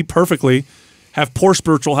hell, eat perfectly, have poor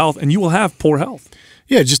spiritual health, and you will have poor health.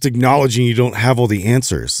 Yeah, just acknowledging you don't have all the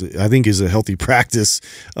answers, I think, is a healthy practice.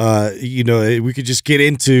 You know, we could just get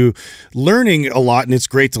into learning a lot, and it's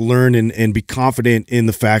great to learn and be confident in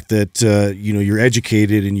the fact that, you know, you're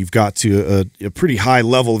educated and you've got to a pretty high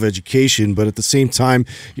level of education. But at the same time,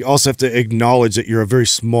 you also have to acknowledge that you're a very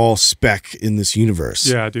small speck in this universe.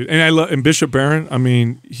 Yeah, dude. And Bishop Barron, I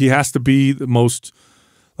mean, he has to be the most...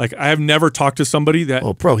 Like, I have never talked to somebody that...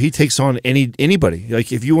 Oh, bro, he takes on anybody.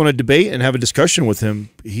 Like, if you want to debate and have a discussion with him,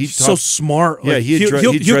 he's so smart. Yeah, like, he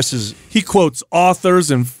addresses... He quotes authors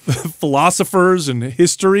and philosophers and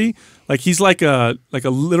history. Like, he's like a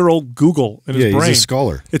literal Google in his brain. He's a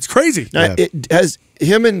scholar. It's crazy. Now, did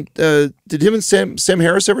him and Sam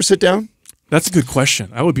Harris ever sit down? That's a good question.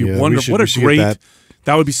 That would be wonderful. What a great...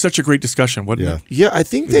 That would be such a great discussion, wouldn't it? Yeah, I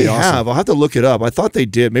think they have. I'll have to look it up. I thought they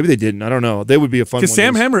did. Maybe they didn't. I don't know. They would be a fun one. Because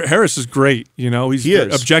Sam Harris is great. You know, he's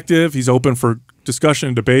objective. He's open for discussion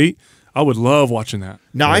and debate. I would love watching that.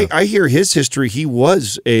 Now, I hear his history. He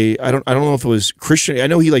was I don't know if it was Christian. I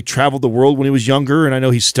know he like traveled the world when he was younger, and I know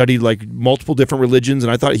he studied like multiple different religions,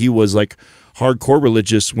 and I thought he was like hardcore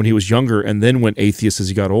religious when he was younger and then went atheist as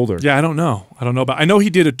he got older. Yeah, I don't know. But I know he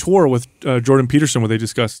did a tour with Jordan Peterson where they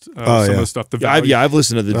discussed some of the stuff. I've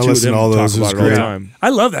listened to the two of them talk about it all the time. I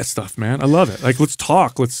love that stuff, man. I love it. Like, let's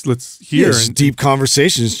talk. Let's hear. Deep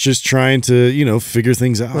conversations, just trying to, you know, figure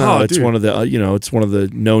things out. Well, it's one of the, you know, it's one of the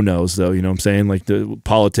no-nos, though, you know what I'm saying? Like the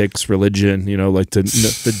politics, religion, you know, like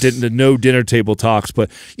the no dinner table talks.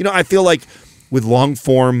 But, you know, I feel like with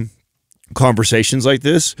long-form conversations like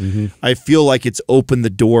this, I feel like it's opened the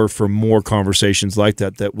door for more conversations like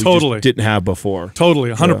that we just didn't have before.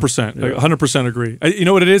 Totally, 100%. 100% agree. You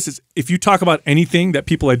know what it is if you talk about anything that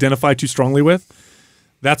people identify too strongly with,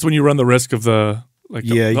 that's when you run the risk of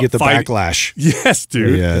you get the backlash. Yes,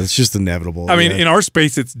 dude. Yeah, it's just inevitable. I mean, in our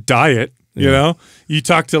space, it's diet. You know, you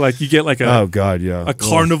talk to you get like a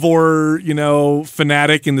carnivore, you know,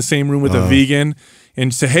 fanatic in the same room with a vegan.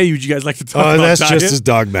 And say, hey, would you guys like to talk about that's diet? just as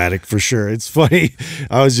dogmatic for sure. It's funny.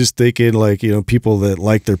 I was just thinking, like, you know, people that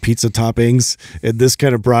like their pizza toppings, and this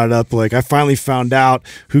kind of brought up, like, I finally found out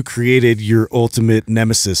who created your ultimate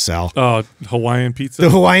nemesis, Sal. Oh, Hawaiian pizza? The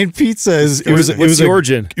Hawaiian pizza is what's the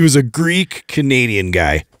origin? It was a Greek Canadian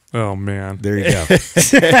guy. Oh, man. There you go.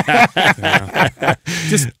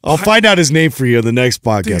 I'll find out his name for you on the next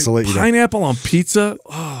podcast. Dude, I'll let you know. Pineapple on pizza?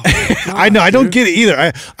 Oh, God, I know. I don't get it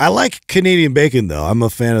either. I like Canadian bacon, though. I'm a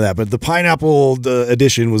fan of that. But the pineapple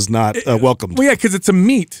edition was not welcomed. Well, yeah, because it's a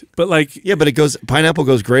meat. But, like... Yeah, but pineapple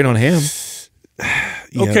goes great on ham.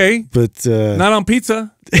 Okay. But... not on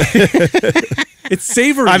pizza. It's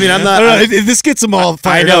savory. I mean, man. I'm not. This gets them all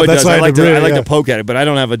fired I know up. it That's does. why I like to poke at it, but I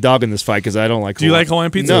don't have a dog in this fight because I don't like. Do you like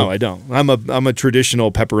Hawaiian pizza? No, I don't. I'm a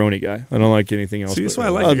traditional pepperoni guy. I don't like anything else. See, that's why I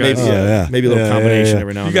like you guys. Maybe a little combination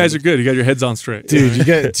every now and then. You guys are good. You got your heads on straight. Dude,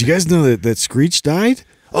 do you guys know that Screech died?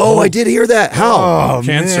 Oh, I did hear that. How? Oh,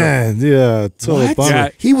 cancer. Man. Yeah, total bummer. Yeah.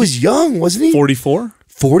 He was young, wasn't he? 44?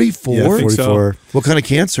 44? Yeah, 44. So. What kind of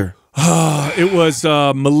cancer? It was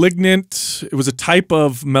malignant. It was a type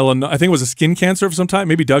of melanoma. I think it was a skin cancer of some type.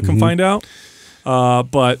 Maybe Doug can find out.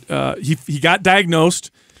 But he got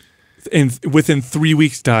diagnosed and within 3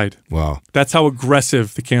 weeks died. Wow. That's how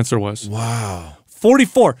aggressive the cancer was. Wow.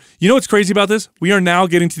 44. You know what's crazy about this? We are now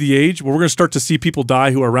getting to the age where we're going to start to see people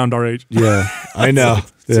die who are around our age. Yeah, I know.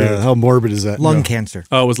 Yeah, how morbid is that? Lung cancer.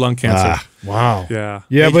 Oh, it was lung cancer. Wow. Yeah.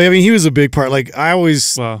 Yeah, but I mean, he was a big part. Like,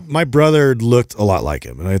 my brother looked a lot like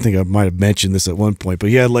him. And I think I might have mentioned this at one point, but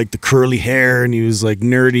he had like the curly hair and he was like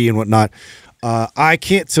nerdy and whatnot. I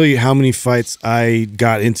can't tell you how many fights I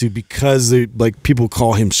got into because people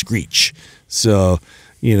call him Screech. So,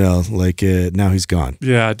 you know, like now he's gone.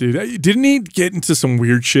 Yeah, dude. Didn't he get into some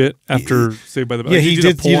weird shit after Saved by the Bell? Yeah, he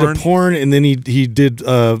did porn, and then he did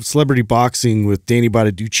celebrity boxing with Danny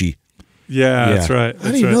Bottaducci. Yeah, that's right.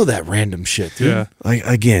 How do you know that random shit, dude? Yeah. Like,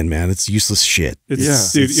 again, man, it's useless shit. Dude,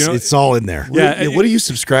 it's all in there. What are you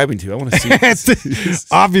subscribing to? I want to see this.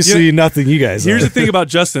 Obviously, nothing you guys Here's are. the thing about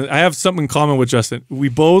Justin. I have something in common with Justin. We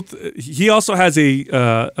both. He also has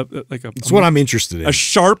It's what I'm interested in. A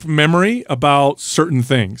sharp memory about certain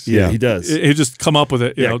things. Yeah, he does. He just come up with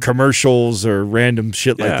it. You know? Commercials or random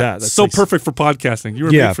shit like that. That's so perfect for podcasting. You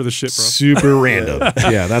were made for the shit, bro. Super random.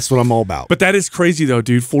 Yeah, that's what I'm all about. But that is crazy, though,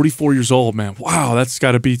 dude. 44 years old, man. Wow, that's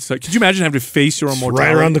got to be. Could you imagine having to face your own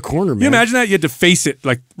mortality? Right around the corner, man. Can you imagine that? You had to face it.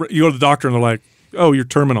 Like, you go to the doctor and they're like, oh, you're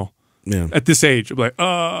terminal. Yeah. at this age. I'm like,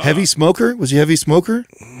 Heavy smoker? Was he a heavy smoker?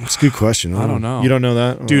 That's a good question. I don't know. You don't know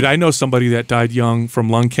that? Dude, I know somebody that died young from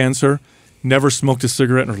lung cancer, never smoked a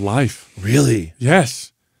cigarette in her life. Really?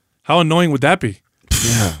 Yes. How annoying would that be?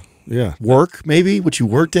 Yeah. Yeah. Work, maybe? What you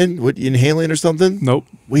worked in? What, inhaling or something? Nope.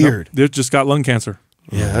 Weird. Nope. They just got lung cancer.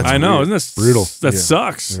 Yeah, that's I know. weird. Isn't this Brutal. That Yeah.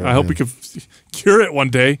 sucks. Yeah, I hope we could cure it one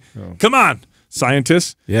day. Oh. Come on,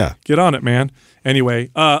 scientists. Yeah. Get on it, man. Anyway,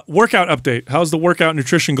 workout update. How's the workout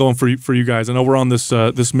nutrition going for you guys? I know we're on this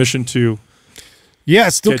this mission to Yeah,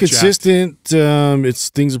 it's still Get consistent.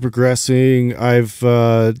 Things are progressing. I've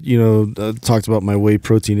talked about my whey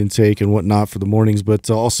protein intake and whatnot for the mornings, but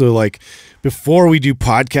also like before we do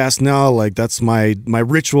podcasts now, like that's my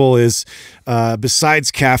ritual is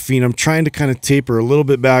besides caffeine, I'm trying to kind of taper a little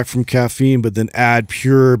bit back from caffeine, but then add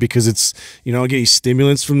pure because it's I'm getting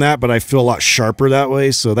stimulants from that, but I feel a lot sharper that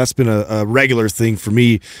way. So that's been a regular thing for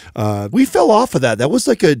me. We fell off of that. That was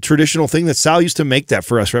like a traditional thing that Sal used to make that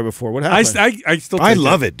for us right before. What happened? I still take I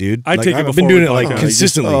love it, dude. I take it I've before been doing we it like podcast.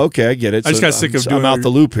 consistently. Oh, okay, I get it. I just got sick of doing I'm out the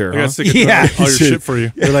loop here. I Huh? got sick of Yeah. doing all your shit for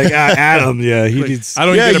you. They're like Adam, yeah, he Like, needs. I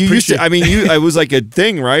don't Yeah, get you used to. appreciated. I mean, it was like a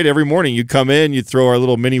thing, right? Every morning you'd come in, you'd throw our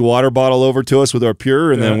little mini water bottle over to us with our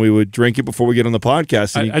Pure, and then we would drink it before we get on the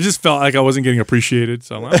podcast. And I just felt like I wasn't getting appreciated,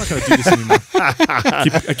 so I'm not going to do this anymore.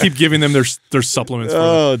 I keep giving them their supplements. For them.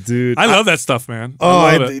 oh, dude, I love that stuff, man. Oh,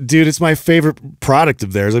 I love it. dude, it's my favorite product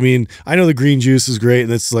of theirs. I mean, I know the green juice is great,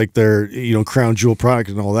 and it's like their crown jewel product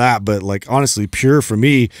and all that. But like honestly, Pure for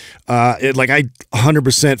me, I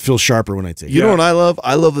 100% feel sharper when I take it. You know what I love?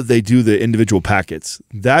 I love that they do the individual packets.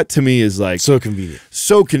 That to me is like So convenient.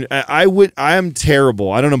 I am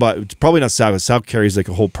terrible. I don't know about. It's probably not Sal. Sal carries like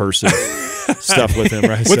a whole person stuff with him,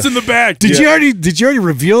 right? What's in the bag? Did you already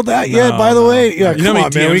reveal that yet? By the way, yeah, You know come how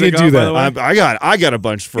on, many man, we DMs I can got, do by the way? that. I got a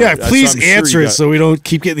bunch for Yeah, it. please I'm sure answer you it got- so we don't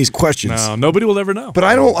keep getting these questions. No, nobody will ever know. But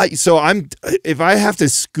I don't like. So if I have to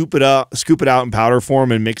scoop it out in powder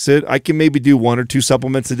form and mix it, I can maybe do 1 or 2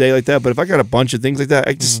 supplements a day like that. But if I got a bunch of things like that,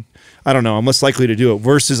 I don't know. I'm less likely to do it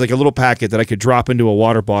versus like a little packet that I could drop into a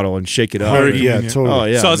water bottle and shake it up. Very yeah, convenient. totally. Oh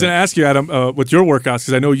yeah. So I was going to ask you, Adam, with your workouts,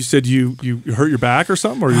 because I know you said you hurt your back or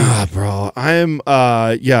something, or you bro, I'm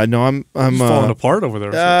falling apart over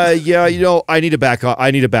there. yeah, I need to back off. I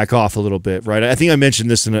need to back off a little bit, right? I think I mentioned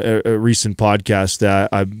this in a recent podcast that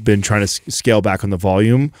I've been trying to scale back on the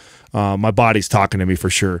volume. My body's talking to me for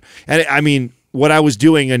sure. And I mean, what I was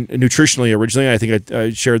doing and nutritionally originally, I think I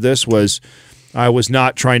shared this, was I was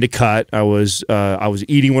not trying to cut. I was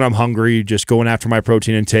eating when I'm hungry, just going after my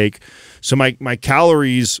protein intake. So my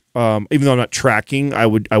calories, even though I'm not tracking, I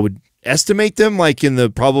would estimate them like in the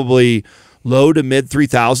probably low to mid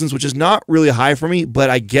 3,000s, which is not really high for me, but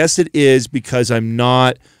I guess it is because I'm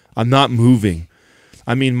not moving.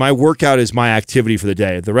 I mean, my workout is my activity for the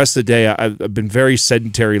day. The rest of the day, I've been very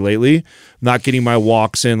sedentary lately, not getting my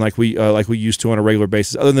walks in like we used to on a regular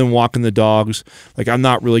basis. Other than walking the dogs, like I'm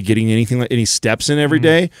not really getting any steps in every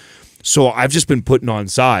day. So I've just been putting on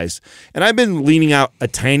size, and I've been leaning out a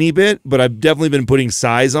tiny bit, but I've definitely been putting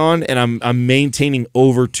size on, and I'm maintaining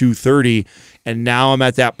over 230. And now I'm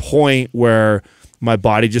at that point where my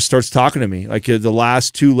body just starts talking to me. Like the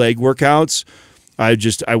last 2 leg workouts,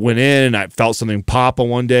 I went in and I felt something pop on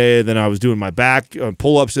one day. Then I was doing my back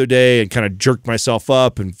pull-ups the other day and kind of jerked myself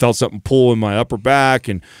up and felt something pull in my upper back.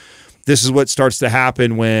 And this is what starts to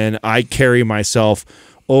happen when I carry myself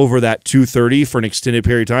over that 230 for an extended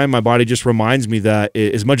period of time. My body just reminds me that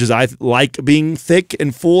as much as I like being thick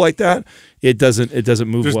and full like that, it doesn't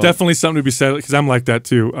move. There's well. definitely something to be said, because I'm like that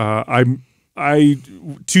too.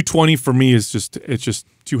 220 for me is just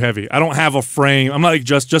too heavy. I don't have a frame. I'm not like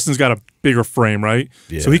Justin's got a bigger frame, right?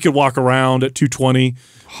 Yeah. So he could walk around at 220,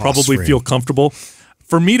 probably frame. feel comfortable.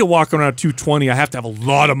 For me to walk around at 220, I have to have a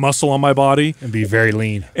lot of muscle on my body and be very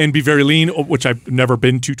lean. which I've never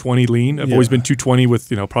been 220 lean. I've always been 220 with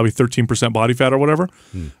probably 13% body fat or whatever,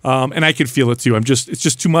 and I could feel it too. It's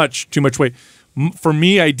just too much weight. For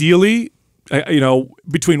me, ideally,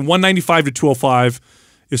 between 195 to 205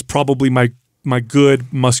 is probably my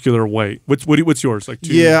good muscular weight. What's yours? Like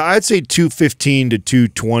Yeah, I'd say 215 to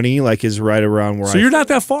 220 like is right around where So you're not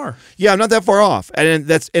that far. Yeah, I'm not that far off.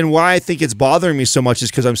 And why I think it's bothering me so much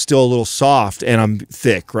is because I'm still a little soft and I'm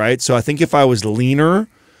thick, right? So I think if I was leaner,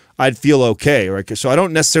 I'd feel okay, right? So I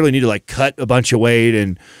don't necessarily need to like cut a bunch of weight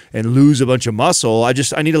and lose a bunch of muscle. I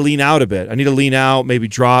need to lean out a bit. I need to lean out, maybe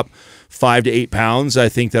drop 5 to 8 pounds. I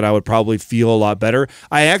think that I would probably feel a lot better.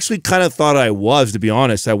 I actually kind of thought I was, to be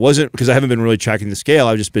honest. I wasn't, because I haven't been really tracking the scale.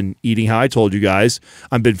 I've just been eating how I told you guys.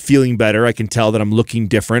 I've been feeling better. I can tell that I'm looking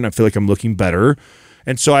different. I feel like I'm looking better.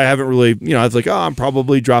 And so I haven't really, I was like, I'm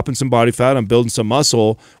probably dropping some body fat. I'm building some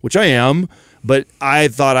muscle, which I am. but I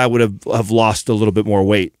thought I would have lost a little bit more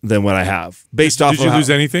weight than what I have. Based off Did you lose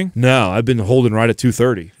anything? No, I've been holding right at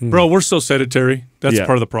 230. Bro, we're so sedentary. That's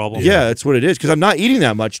part of the problem. Yeah, that's what it is, because I'm not eating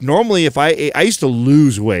that much. Normally, if I used to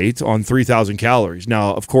lose weight on 3,000 calories.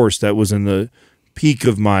 Now, of course, that was in the peak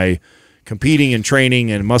of my competing and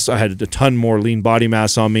training, and I had a ton more lean body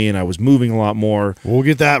mass on me, and I was moving a lot more. We'll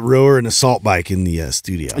get that rower and assault bike in the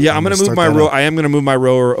studio. Yeah, I'm going to move my rower. I am going to move my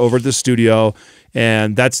rower over to the studio,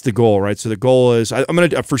 and that's the goal, right? So the goal is I'm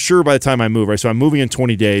going to, for sure, by the time I move, right? So I'm moving in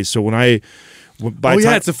 20 days. So when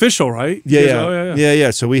it's official, right?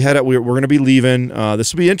 Yeah. So we're going to be leaving.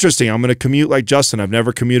 This will be interesting. I'm going to commute like Justin. I've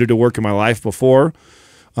never commuted to work in my life before,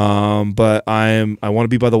 but I want to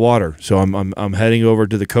be by the water. So I'm heading over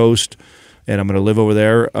to the coast, and I'm going to live over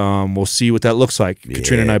there. We'll see what that looks like. Yeah.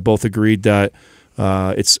 Katrina and I both agreed that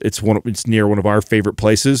it's near one of our favorite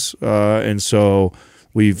places, and so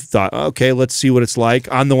we've thought, okay, let's see what it's like.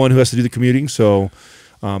 I'm the one who has to do the commuting, so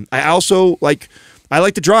I also I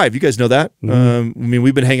like to drive. You guys know that. I mean,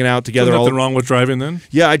 we've been hanging out together. Nothing wrong with driving then?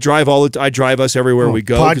 Yeah, I drive I drive us everywhere we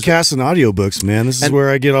go. Podcasts and audiobooks, man. This is where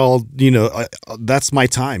I get all, that's my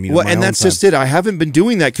time. Well, and that's just it. I haven't been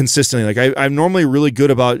doing that consistently. Like I'm normally really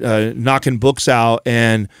good about knocking books out,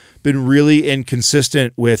 and been really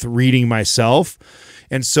inconsistent with reading myself.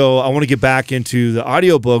 And so I want to get back into the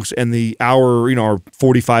audiobooks, and the hour, or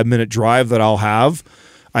 45-minute drive that I'll have.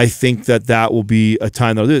 I think that will be a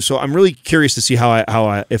time that I'll do it. So I'm really curious to see if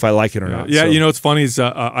I like it or not. Yeah, so. What's funny is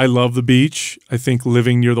I love the beach. I think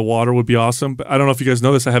living near the water would be awesome. But I don't know if you guys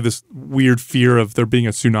know this. I have this weird fear of there being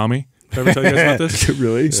a tsunami. Did I ever tell you guys about this?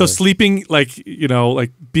 Really? So sleeping, like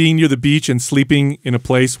being near the beach and sleeping in a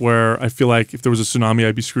place where I feel like if there was a tsunami,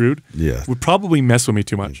 I'd be screwed. Yeah, would probably mess with me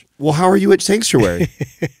too much. Well, how are you at Sanctuary?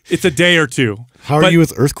 It's a day or two. How are you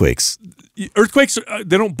with earthquakes? Earthquakes,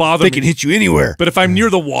 they don't bother me. They can hit you anywhere. But if I'm near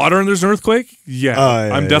the water and there's an earthquake,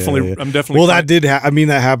 I'm definitely. Well, that did.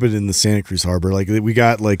 That happened in the Santa Cruz Harbor. Like we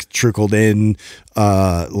got trickled in,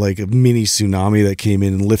 like a mini tsunami that came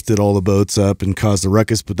in and lifted all the boats up and caused a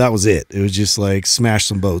ruckus. But that was it. It was just smash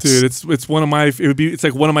some boats. Dude, it's one of my. It's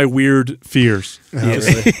like one of my weird fears.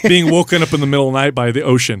 Being woken up in the middle of the night by the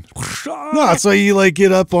ocean. No, that's why you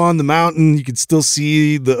get up on the mountain. You can still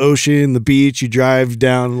see the ocean, the beach. You drive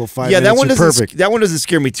down a little 5 minutes. Perfect. That one doesn't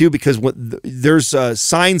scare me too, because there's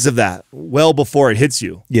signs of that well before it hits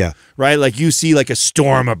you. Yeah. Right? Like you see a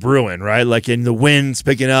storm a brewing, right? Like in the wind's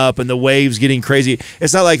picking up and the waves getting crazy.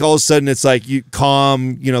 It's not like all of a sudden it's like you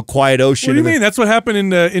calm, quiet ocean. What do you mean? That's what happened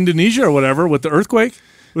in Indonesia or whatever with the earthquake.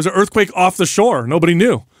 It was an earthquake off the shore. Nobody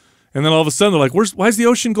knew. And then all of a sudden they're like, why is the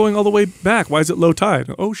ocean going all the way back? Why is it low tide?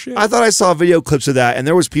 Oh, shit. I thought I saw video clips of that, and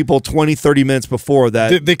there was people 20, 30 minutes before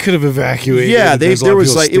that. They could have evacuated. Yeah, there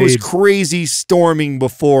was it was crazy storming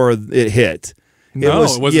before it hit. No,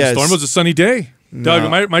 it wasn't a storm. It was a sunny day. No.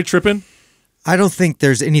 Doug, am I tripping? I don't think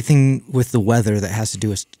there's anything with the weather that has to do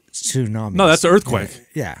with tsunamis. No, that's an earthquake.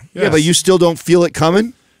 Yeah. Yeah, but you still don't feel it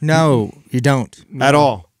coming? No, you don't. At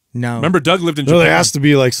all. No. Remember, Doug lived in Japan. No, there has to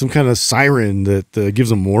be some kind of siren that gives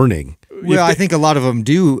them warning. Well, I think a lot of them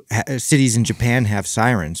do. Cities in Japan have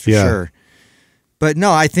sirens for sure. But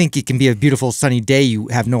no, I think it can be a beautiful sunny day. You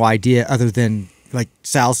have no idea other than, like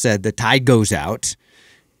Sal said, the tide goes out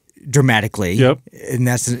dramatically. Yep. And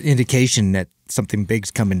that's an indication that something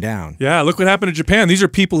big's coming down. Yeah, look what happened in Japan. These are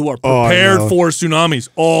people who are prepared for tsunamis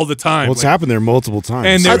all the time. Well, it's happened there multiple times.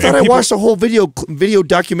 And I thought I watched a whole video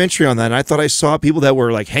documentary on that, and I thought I saw people that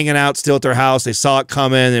were hanging out still at their house. They saw it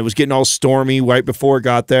coming. It was getting all stormy right before it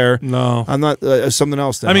got there. No. I'm not something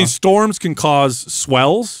else then. I mean, storms can cause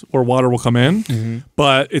swells where water will come in,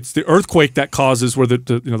 but it's the earthquake that causes where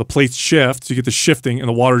the plates shift, so you get the shifting, and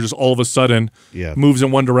the water just all of a sudden moves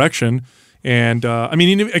in one direction. And I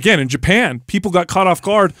mean, again, in Japan, people got caught off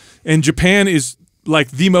guard, and Japan is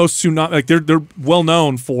the most tsunami. They're well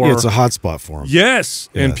known for. Yeah, it's a hot spot for them. Yes,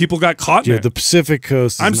 and people got caught. Yeah, the Pacific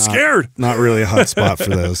Coast. Is I'm scared. Not really a hot spot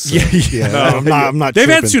for those. So. No, I'm not. They've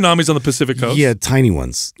had tsunamis on the Pacific Coast. Yeah, tiny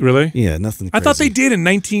ones. Really? Yeah, nothing. I thought they did in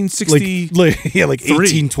 1960. Like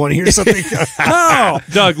 1820 or something. No,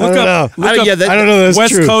 Doug, look up. I don't know. That's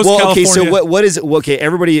West true. Coast, California. Okay, so what is it? Okay,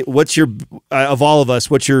 everybody, what's your of all of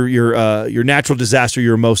us? What's your natural disaster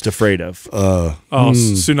you're most afraid of?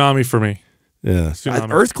 Tsunami for me. Yeah,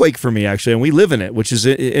 earthquake for me actually, and we live in it, which is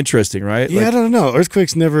interesting, right? Yeah, I don't know.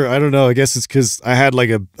 Earthquakes never. I don't know. I guess it's because I had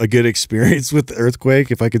a good experience with the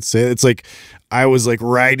earthquake, if I could say it. It's I was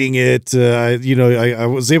riding it. I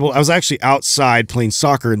was actually outside playing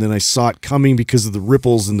soccer, and then I saw it coming because of the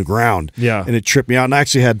ripples in the ground. Yeah, and it tripped me out. And I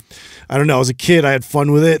actually had, I don't know. As a kid, I had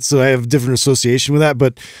fun with it, so I have a different association with that.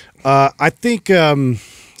 But I think.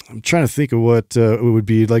 I'm trying to think of what it would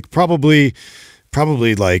be like. Probably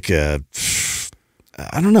like I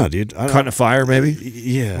don't know, dude. Caught in a fire, maybe.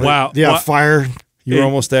 Yeah. Wow. Yeah, What? fire. You were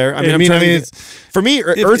almost there. I mean, for me,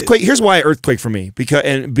 earthquake. Here's why earthquake for me, because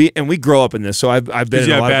and we grow up in this, so I've been in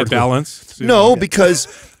you a have lot bad of balance? No, because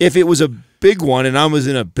if it was a big one and I was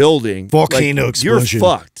in a building, volcano explosion, you're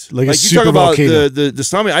fucked. Like a you super talk about volcano. the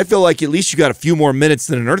tsunami. I feel like at least you got a few more minutes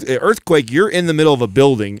than an earthquake. You're in the middle of a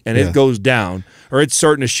building and it goes down, or it's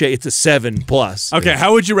starting to shake. It's a 7+. Okay,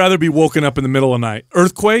 how would you rather be woken up in the middle of the night?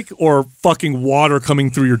 Earthquake or fucking water coming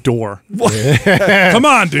through your door? Come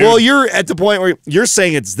on, dude. Well, you're at the point where you're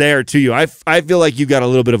saying it's there to you. I feel like you got a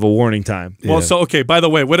little bit of a warning time. Well, so, okay, by the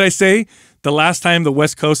way, what did I say? The last time the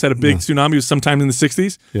West Coast had a big tsunami was sometime in the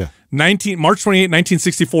 60s. Yeah. March 28,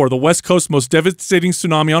 1964, the West Coast's most devastating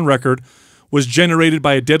tsunami on record was generated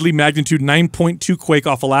by a deadly magnitude 9.2 quake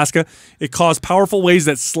off Alaska. It caused powerful waves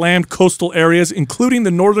that slammed coastal areas, including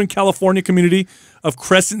the Northern California community of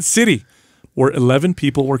Crescent City, where 11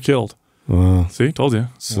 people were killed. See, told you.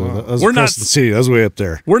 So that was We're not- Crescent City. That was way up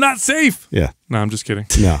there. We're not safe. Yeah. No, I'm just kidding.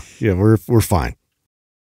 No. Yeah, we're fine.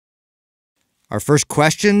 Our first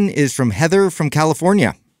question is from Heather from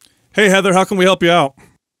California. Hey, Heather, how can we help you out?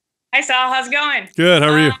 Hi, Sal. How's it going? Good. How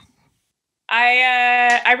are you?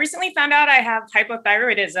 I recently found out I have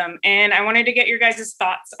hypothyroidism, and I wanted to get your guys'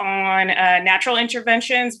 thoughts on natural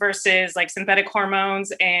interventions versus like synthetic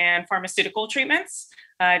hormones and pharmaceutical treatments.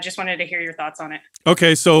 Just wanted to hear your thoughts on it.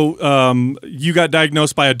 Okay, so you got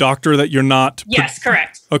diagnosed by a doctor that you're not. Yes,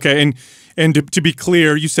 correct. Okay, and to be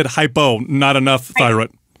clear, you said hypo, not enough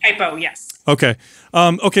thyroid. Hypo, yes. Okay.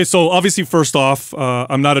 Okay. So obviously, first off,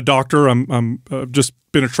 I'm not a doctor. I'm just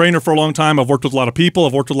been a trainer for a long time. I've worked with a lot of people.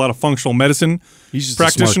 I've worked with a lot of functional medicine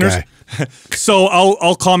practitioners. So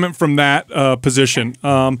I'll comment from that position.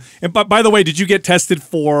 And by the way, did you get tested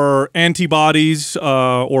for antibodies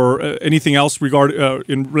or anything else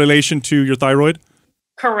in relation to your thyroid?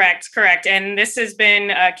 Correct. And this has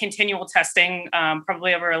been continual testing,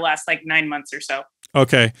 probably over the last like 9 months or so.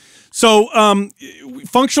 Okay. So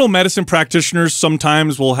functional medicine practitioners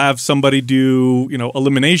sometimes will have somebody do,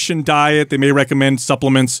 elimination diet. They may recommend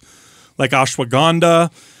supplements like ashwagandha.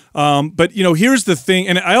 But, here's the thing.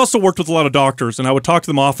 And I also worked with a lot of doctors, and I would talk to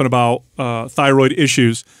them often about thyroid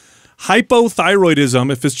issues.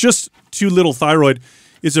 Hypothyroidism, if it's just too little thyroid,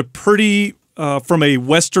 is a pretty, from a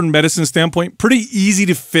Western medicine standpoint, pretty easy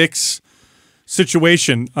to fix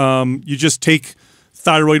situation. You just take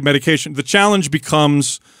thyroid medication. The challenge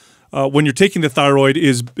becomes when you're taking the thyroid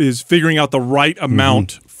is figuring out the right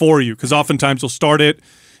amount for you, because oftentimes you'll start it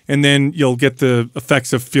and then you'll get the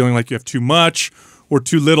effects of feeling like you have too much or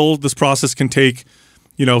too little. This process can take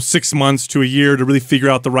 6 months to a year to really figure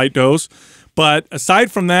out the right dose. But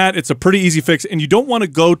aside from that, it's a pretty easy fix, and you don't want to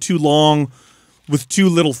go too long with too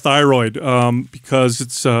little thyroid because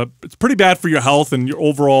it's pretty bad for your health and your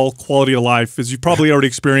overall quality of life, as you've probably already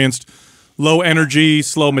experienced. Low energy,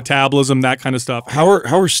 slow metabolism, that kind of stuff. How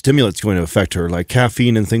are stimulants going to affect her, like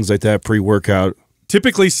caffeine and things like that pre-workout?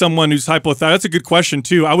 Typically, someone who's hypothyroid, that's a good question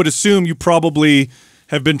too. I would assume you probably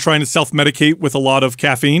have been trying to self-medicate with a lot of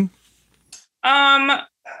caffeine.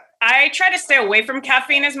 I try to stay away from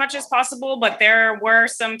caffeine as much as possible, but there were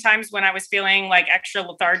some times when I was feeling like extra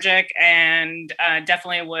lethargic and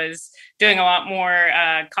definitely was doing a lot more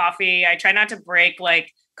coffee. I try not to break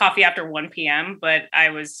like coffee after 1 p.m., but I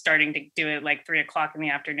was starting to do it like 3 o'clock in the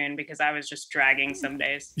afternoon because I was just dragging some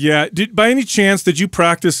days. Yeah. By any chance, did you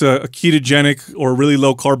practice a ketogenic or really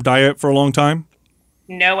low carb diet for a long time?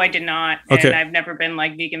 No, I did not. Okay. And I've never been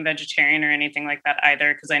like vegan, vegetarian or anything like that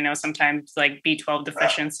either, because I know sometimes like B12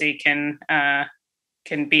 deficiency can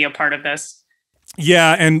be a part of this.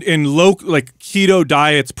 Yeah, and low like keto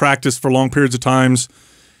diets practiced for long periods of times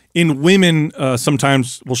in women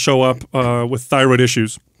sometimes will show up with thyroid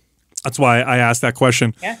issues. That's why I asked that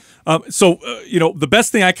question. Yeah. So the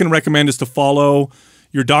best thing I can recommend is to follow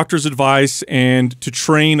your doctor's advice and to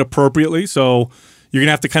train appropriately. So you're going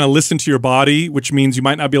to have to kind of listen to your body, which means you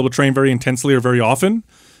might not be able to train very intensely or very often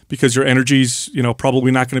because your energy's,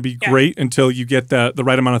 probably not going to be great until you get the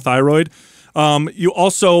right amount of thyroid. You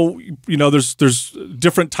also, there's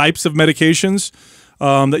different types of medications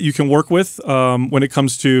that you can work with when it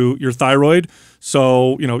comes to your thyroid.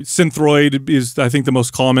 So, Synthroid is, I think, the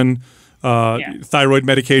most common thyroid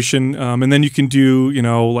medication. And then you can do,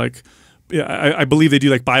 I believe they do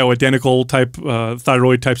like bioidentical type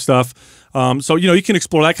thyroid type stuff. So, you can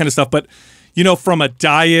explore that kind of stuff. But, from a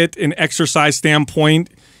diet and exercise standpoint,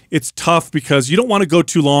 it's tough because you don't want to go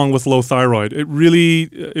too long with low thyroid. It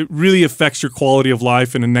really affects your quality of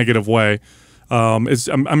life in a negative way.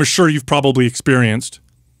 I'm sure you've probably experienced.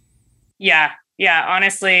 Yeah, Yeah,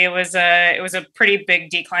 honestly, it was a pretty big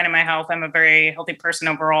decline in my health. I'm a very healthy person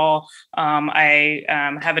overall. I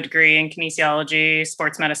have a degree in kinesiology,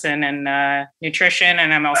 sports medicine, and nutrition,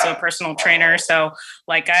 and I'm also a personal trainer. So,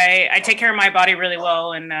 like, I take care of my body really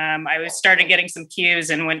well, and I started getting some cues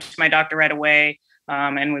and went to my doctor right away.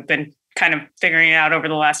 And we've been kind of figuring it out over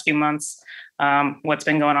the last few months. What's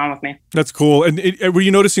been going on with me. That's cool. And were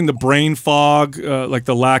you noticing the brain fog, like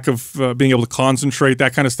the lack of being able to concentrate,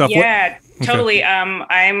 that kind of stuff? Yeah, totally.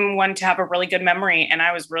 I'm one to have a really good memory, and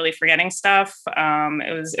I was really forgetting stuff.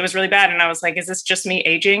 It was really bad, and I was like, "Is this just me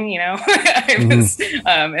aging?" You know.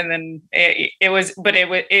 And then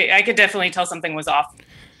I could definitely tell something was off.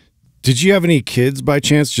 Did you have any kids by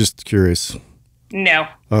chance? Just curious. No.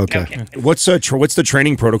 Okay. No. What's the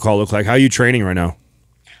training protocol look like? How are you training right now?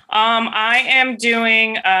 I am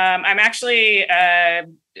doing. I'm actually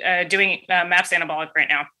doing MAPS anabolic right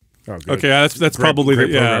now. Oh, good. Okay, that's probably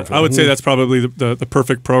great program for I would say that's probably the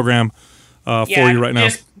perfect program for you right now.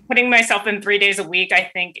 Just putting myself in 3 days a week, I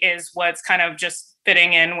think, is what's kind of just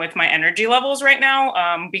fitting in with my energy levels right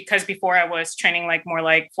now. Because before I was training more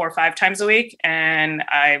like 4 or 5 times a week, and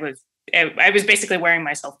I was basically wearing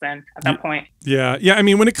myself thin at that point. Yeah. I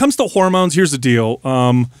mean, when it comes to hormones, here's the deal.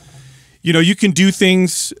 You can do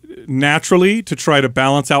things naturally to try to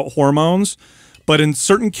balance out hormones, but in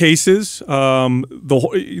certain cases,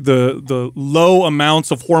 the low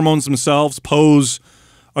amounts of hormones themselves pose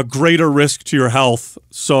a greater risk to your health.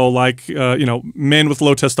 So, like men with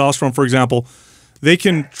low testosterone, for example, they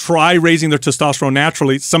can try raising their testosterone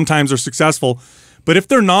naturally. Sometimes they're successful, but if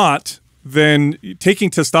they're not, then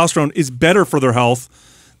taking testosterone is better for their health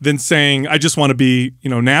than saying I just want to be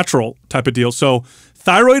natural type of deal. So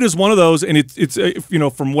thyroid is one of those, and it's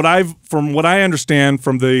from what I understand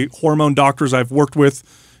from the hormone doctors I've worked with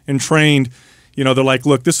and trained, they're like,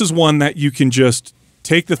 look, this is one that you can just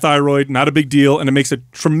take the thyroid, not a big deal, and it makes a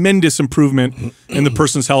tremendous improvement in the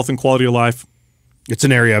person's health and quality of life. It's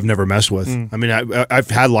an area I've never messed with. I mean, I've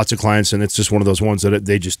had lots of clients, and it's just one of those ones that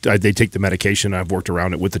they take the medication. And I've worked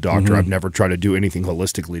around it with the doctor. I've never tried to do anything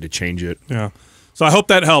holistically to change it. Yeah. So I hope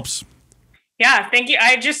that helps. Yeah, thank you.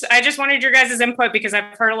 I just wanted your guys' input because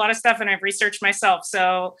I've heard a lot of stuff and I've researched myself.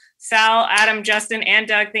 So Sal, Adam, Justin, and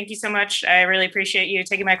Doug, thank you so much. I really appreciate you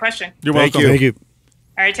taking my question. You're welcome. Thank you.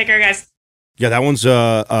 All right, take care, guys. Yeah, that one's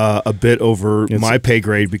a bit over my pay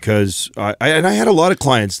grade because I had a lot of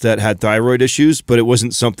clients that had thyroid issues, but it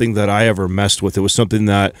wasn't something that I ever messed with. It was something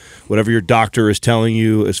that whatever your doctor is telling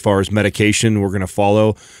you as far as medication, we're going to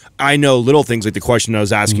follow. I know little things like the question I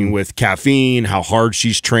was asking with caffeine, how hard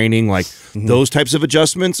she's training, like those types of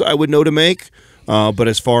adjustments I would know to make. But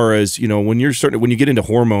as far as when you get into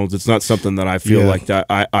hormones, it's not something that I feel like that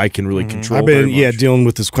I can really control. I've been dealing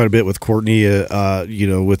with this quite a bit with Courtney,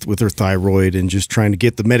 with her thyroid and just trying to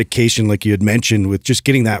get the medication, like you had mentioned, with just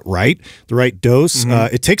getting that right, the right dose.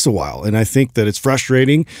 It takes a while, and I think that it's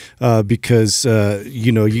frustrating because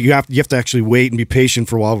you have to actually wait and be patient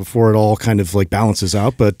for a while before it all kind of like balances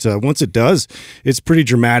out. But once it does, it's pretty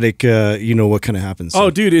dramatic. What kind of happens. Oh,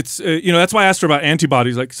 dude, it's that's why I asked her about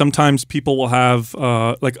antibodies. Like sometimes people will have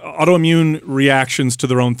like autoimmune reactions to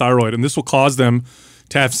their own thyroid, and this will cause them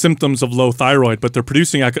to have symptoms of low thyroid, but they're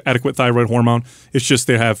producing adequate thyroid hormone. It's just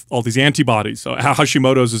they have all these antibodies. So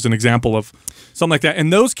Hashimoto's is an example of something like that. In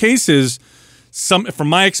those cases, from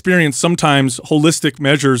my experience, sometimes holistic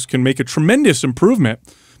measures can make a tremendous improvement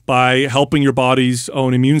by helping your body's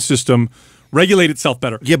own immune system regulate itself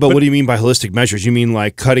better. Yeah, but what do you mean by holistic measures? You mean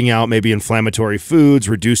like cutting out maybe inflammatory foods,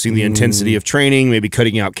 reducing the intensity of training, maybe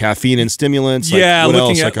cutting out caffeine and stimulants? Like, yeah, what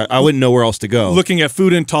else? Like, I wouldn't know where else to go. Looking at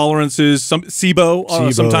food intolerances,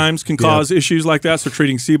 SIBO sometimes can cause issues like that, so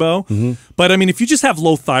treating SIBO. But I mean, if you just have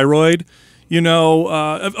low thyroid,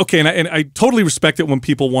 okay, and I totally respect it when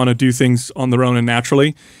people want to do things on their own and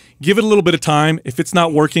naturally. Give it a little bit of time. If it's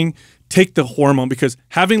not working, take the hormone, because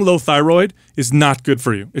having low thyroid is not good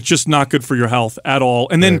for you. It's just not good for your health at all.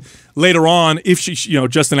 And then later on, if she,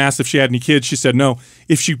 Justin asked if she had any kids, she said no.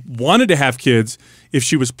 If she wanted to have kids, if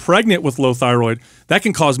she was pregnant with low thyroid, that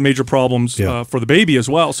can cause major problems for the baby as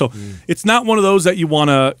well. So it's not one of those that you want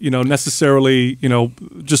to, necessarily,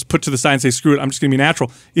 just put to the side and say, screw it, I'm just going to be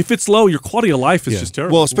natural. If it's low, your quality of life is just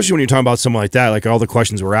terrible. Well, especially when you're talking about someone like that, like all the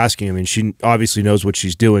questions we're asking. I mean, she obviously knows what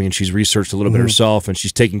she's doing, and she's researched a little bit herself, and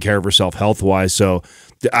she's taking care of herself health-wise. So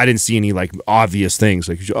I didn't see any like obvious things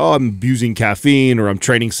like, oh, I'm abusing caffeine, or I'm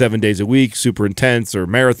training 7 days a week, super intense, or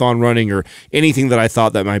marathon running, or anything that I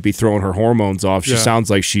thought that might be throwing her hormones off. She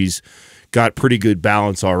sounds like she's got pretty good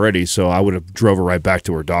balance already, so I would have drove her right back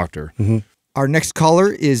to her doctor. Our next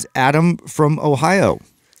caller is Adam from Ohio.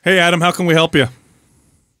 Hey, Adam, how can we help you?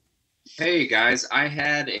 Hey guys, I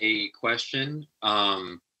had a question.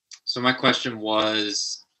 So my question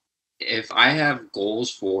was, if I have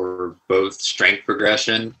goals for both strength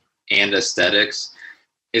progression and aesthetics,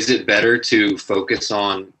 is it better to focus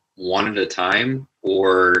on one at a time,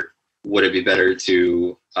 or would it be better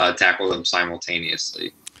to tackle them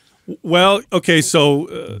simultaneously? Well, okay,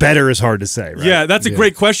 so Better is hard to say, right? yeah, that's a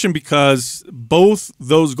great question because both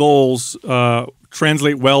those goals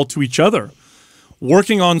translate well to each other.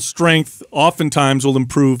 Working on strength oftentimes will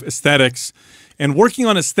improve aesthetics, and working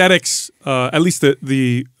on aesthetics, at least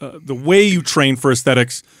the way you train for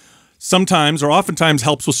aesthetics, sometimes or oftentimes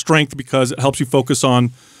helps with strength because it helps you focus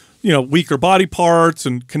on, weaker body parts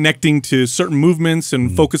and connecting to certain movements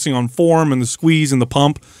and focusing on form and the squeeze and the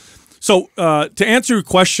pump. So to answer your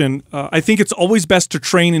question, I think it's always best to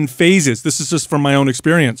train in phases. This is just from my own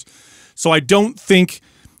experience. So I don't think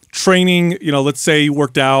training, let's say you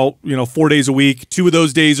worked out, 4 days a week, 2 of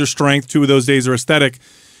those days are strength, 2 of those days are aesthetic.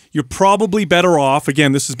 You're probably better off,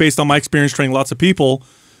 again, this is based on my experience training lots of people,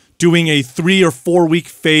 doing a 3 or 4 week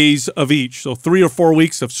phase of each. So 3 or 4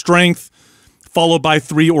 weeks of strength, followed by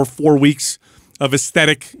 3 or 4 weeks of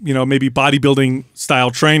aesthetic, maybe bodybuilding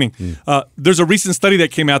style training. There's a recent study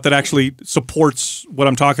that came out that actually supports what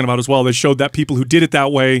I'm talking about as well. They showed that people who did it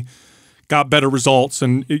that way got better results.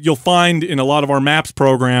 And you'll find in a lot of our MAPS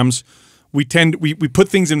programs, we put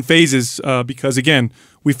things in phases because, again,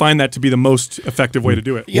 we find that to be the most effective way to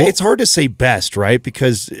do it. Yeah, it's hard to say best, right?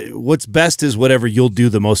 Because what's best is whatever you'll do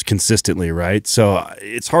the most consistently, right? So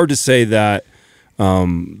it's hard to say that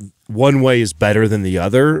one way is better than the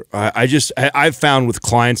other. I've found with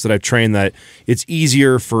clients that I've trained that it's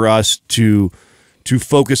easier for us to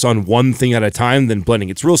focus on one thing at a time than blending.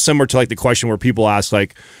 It's real similar to like the question where people ask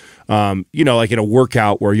like, like in a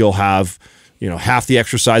workout where you'll have, half the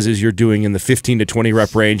exercises you're doing in the 15 to 20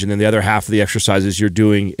 rep range, and then the other half of the exercises you're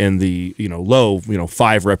doing in the, low,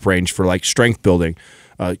 5 rep range for like strength building.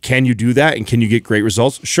 Can you do that? And can you get great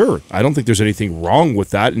results? Sure. I don't think there's anything wrong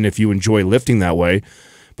with that. And if you enjoy lifting that way,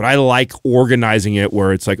 but I like organizing it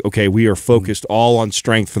where it's like, okay, we are focused all on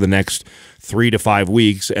strength for the next 3 to 5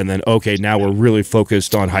 weeks. And then, okay, now we're really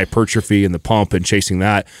focused on hypertrophy and the pump and chasing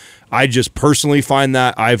that. I just personally find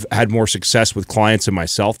that I've had more success with clients and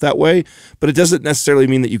myself that way, but it doesn't necessarily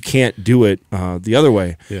mean that you can't do it the other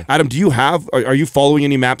way. Yeah. Adam, are you following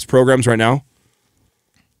any MAPS programs right now?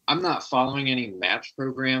 I'm not following any MAPS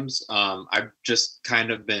programs. I've just kind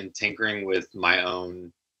of been tinkering with my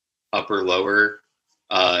own upper lower,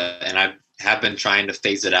 and I have been trying to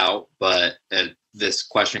phase it out, but this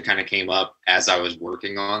question kind of came up as I was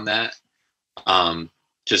working on that.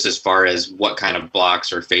 Just as far as what kind of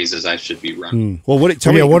blocks or phases I should be running. Well,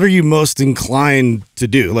 what are you most inclined to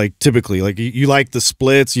do? Like typically, like you like the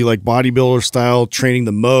splits, you like bodybuilder style training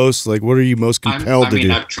the most. Like, what are you most compelled to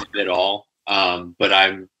do? I've tried it all, but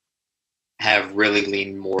I have really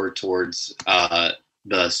leaned more towards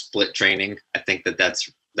the split training. I think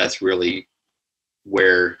that's really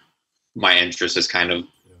where my interest has kind of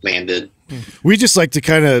landed. We just like to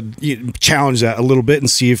kind of challenge that a little bit and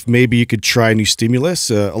see if maybe you could try new stimulus.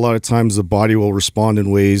 A lot of times the body will respond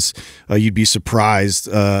in ways you'd be surprised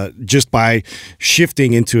just by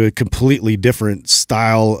shifting into a completely different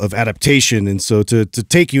style of adaptation. And so to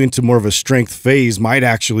take you into more of a strength phase might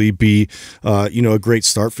actually be a great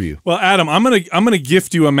start for you. Well, Adam, I'm gonna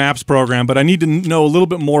gift you a MAPS program, but I need to know a little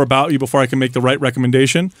bit more about you before I can make the right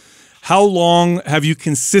recommendation. How long have you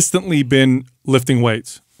consistently been lifting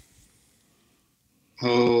weights?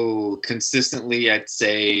 Oh, consistently, I'd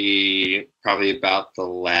say probably about the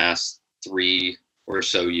last 3 or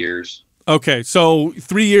so years. Okay, so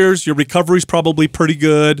 3 years, your recovery's probably pretty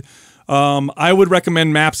good. I would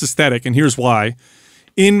recommend MAPS Aesthetic, and here's why.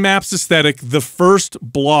 In MAPS Aesthetic, the first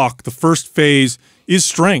block, the first phase, is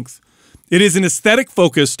strength. It is an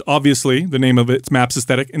aesthetic-focused, obviously, the name of it's MAPS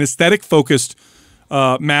Aesthetic, an aesthetic-focused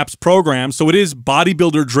MAPS program. So it is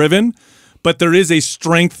bodybuilder-driven, but there is a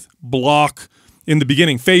strength block in the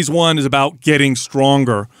beginning. Phase 1 is about getting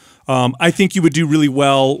stronger. I think you would do really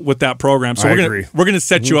well with that program. So we're going to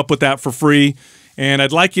set you up with that for free, and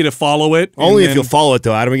I'd like you to follow it. Only if you'll follow it,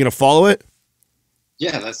 though. Adam, are you going to follow it?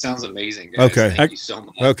 Yeah, that sounds amazing, guys. Okay. Thank you so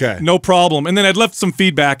much. Okay. No problem. And then I'd left some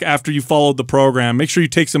feedback after you followed the program. Make sure you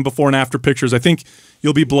take some before and after pictures. I think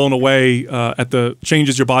you'll be blown away at the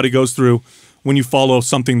changes your body goes through when you follow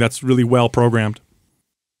something that's really well programmed.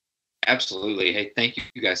 Absolutely. Hey, thank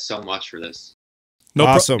you guys so much for this.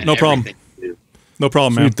 Awesome. No problem. No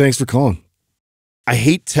problem, man. Dude, thanks for calling. I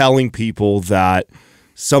hate telling people that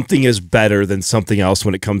something is better than something else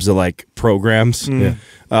when it comes to like programs.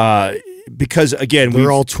 Because again,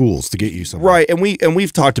 they're all tools to get you somewhere. Right, and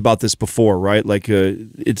we've talked about this before, right? Like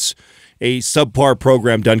it's a subpar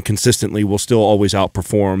program done consistently will still always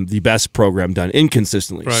outperform the best program done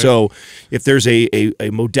inconsistently. Right. So if there's a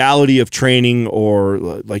modality of training or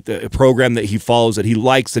like a program that he follows that he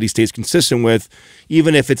likes, that he stays consistent with,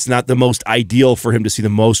 even if it's not the most ideal for him to see the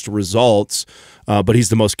most results, but he's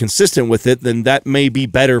the most consistent with it, then that may be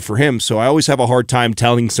better for him. So I always have a hard time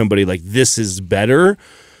telling somebody like this is better.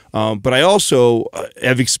 But I also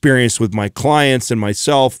have experienced with my clients and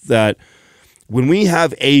myself that when we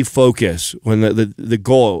have a focus, when the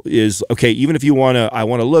goal is, okay, even if you want to, I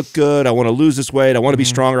want to look good, I want to lose this weight, I want to be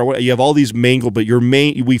stronger, you have all these mangled, but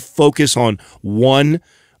we focus on one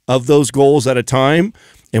of those goals at a time,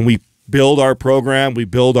 and we build our program, we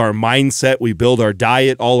build our mindset, we build our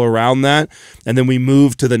diet all around that, and then we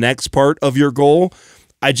move to the next part of your goal.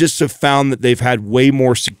 I just have found that they've had way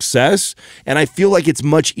more success, and I feel like it's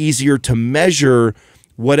much easier to measure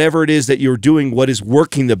whatever it is that you're doing, what is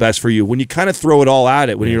working the best for you. When you kind of throw it all at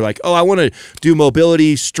it, when you're like, oh, I want to do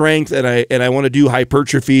mobility, strength, and I want to do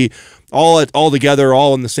hypertrophy all together,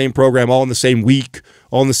 all in the same program, all in the same week,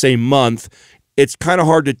 all in the same month, it's kind of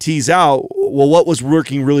hard to tease out, well, what was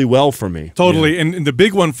working really well for me? Totally. Yeah. And the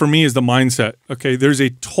big one for me is the mindset. Okay, there's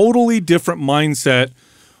a totally different mindset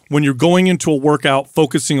when you're going into a workout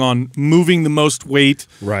focusing on moving the most weight,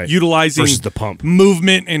 right, utilizing versus the pump,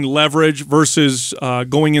 movement and leverage versus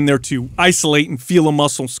going in there to isolate and feel a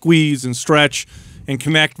muscle squeeze and stretch and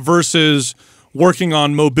connect versus working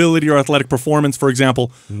on mobility or athletic performance, for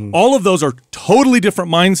example. All of those are totally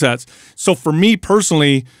different mindsets. So for me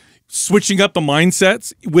personally, switching up the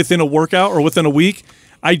mindsets within a workout or within a week,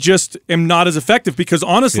 I just am not as effective because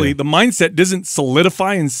honestly, the mindset doesn't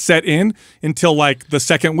solidify and set in until like the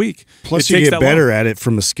second week. Plus, you get better at it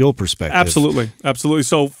from a skill perspective. Absolutely, absolutely.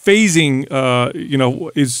 So phasing,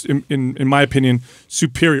 is in my opinion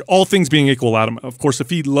superior. All things being equal, Adam. Of course,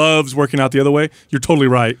 if he loves working out the other way, you're totally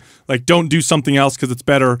right. Like, don't do something else because it's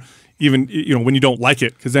better. Even when you don't like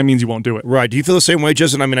it, because that means you won't do it. Right. Do you feel the same way,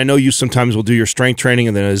 Justin? I mean, I know you sometimes will do your strength training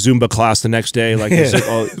and then a Zumba class the next day. Like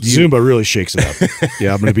Zumba really shakes it up.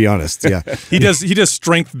 Yeah, I'm going to be honest. Yeah, he does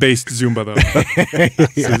strength based Zumba though.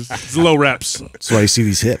 It's low reps. That's why you see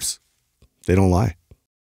these hips; they don't lie.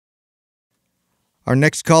 Our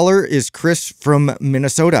next caller is Chris from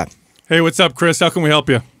Minnesota. Hey, what's up, Chris? How can we help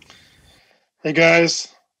you? Hey guys,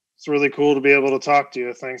 it's really cool to be able to talk to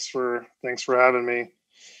you. Thanks for having me.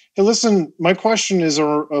 Hey, listen, my question is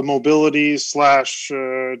a mobility /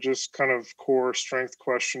 just kind of core strength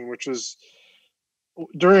question, which is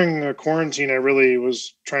during quarantine, I really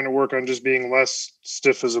was trying to work on just being less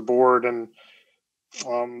stiff as a board. And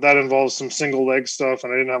that involves some single leg stuff.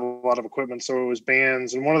 And I didn't have a lot of equipment, so it was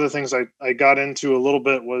bands. And one of the things I got into a little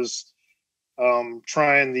bit was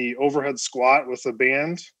trying the overhead squat with a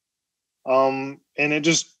band. And it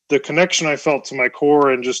just, the connection I felt to my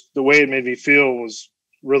core and just the way it made me feel was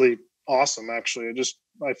really awesome. Actually,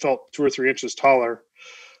 I felt 2 or 3 inches taller,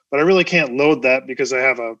 but I really can't load that because I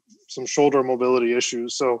have some shoulder mobility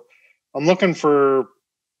issues. So I'm looking for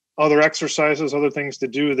other exercises, other things to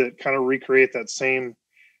do that kind of recreate that same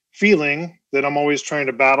feeling that I'm always trying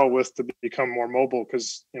to battle with to become more mobile.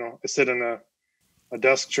 Because I sit in a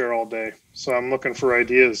desk chair all day, so I'm looking for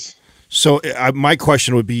ideas. So my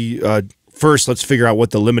question would be, first, let's figure out what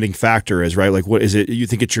the limiting factor is, right? Like, what is it? You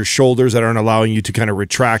think it's your shoulders that aren't allowing you to kind of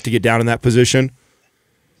retract to get down in that position?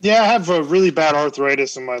 Yeah, I have a really bad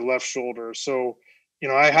arthritis in my left shoulder. So,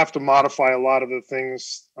 I have to modify a lot of the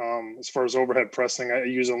things as far as overhead pressing. I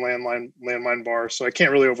use a landmine bar, so I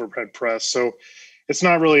can't really overhead press. So it's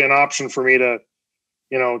not really an option for me to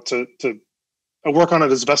work on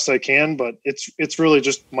it as best I can, but it's really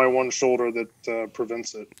just my one shoulder that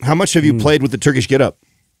prevents it. How much have you played with the Turkish get-up?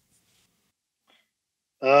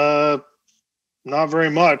 Not very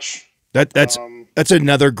much. That's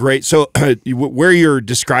another great. So where you're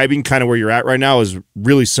describing kind of where you're at right now is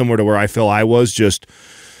really similar to where I feel I was just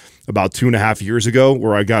about 2.5 years ago,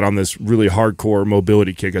 where I got on this really hardcore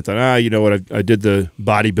mobility kick. I thought, you know what, I did the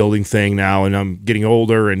bodybuilding thing now, and I'm getting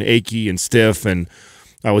older and achy and stiff, and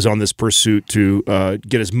I was on this pursuit to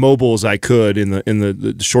get as mobile as I could in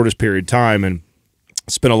the shortest period of time, and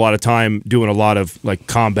spent a lot of time doing a lot of like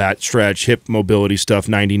combat stretch, hip mobility stuff,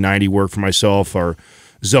 90-90 work for myself, or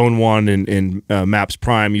Zone 1 in MAPS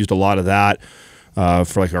Prime, used a lot of that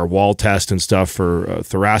for like our wall test and stuff for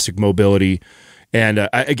thoracic mobility. And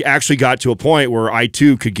I actually got to a point where I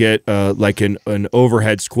too could get like an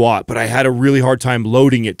overhead squat, but I had a really hard time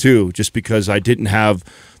loading it too, just because I didn't have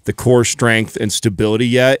the core strength and stability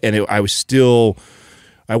yet. And I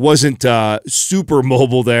wasn't super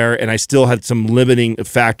mobile there, and I still had some limiting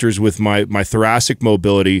factors with my thoracic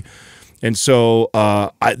mobility. And so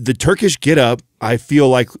the Turkish get up, I feel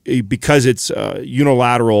like because it's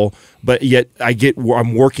unilateral, but yet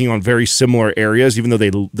I'm working on very similar areas, even though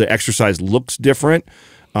the exercise looks different.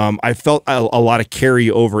 I felt a lot of carry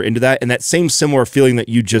over into that, and that same similar feeling that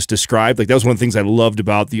you just described. Like that was one of the things I loved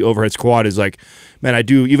about the overhead squat is like, man, I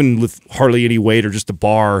do even with hardly any weight or just a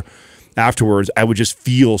bar. Afterwards, I would just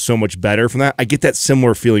feel so much better from that. I get that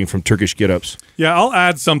similar feeling from Turkish get-ups. Yeah, I'll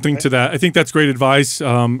add something to that. I think that's great advice,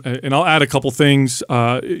 and I'll add a couple things.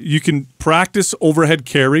 You can practice overhead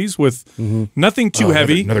carries with nothing too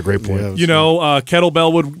heavy. Another great point. Yeah, you know,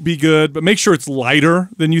 kettlebell would be good, but make sure it's lighter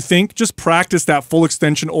than you think. Just practice that full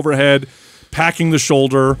extension overhead, packing the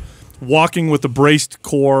shoulder, walking with a braced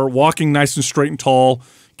core, walking nice and straight and tall,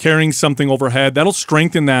 carrying something overhead. That'll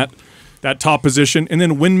strengthen that top position. And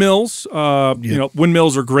then windmills, you know,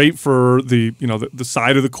 windmills are great for the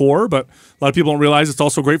side of the core, but a lot of people don't realize it's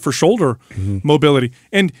also great for shoulder mobility.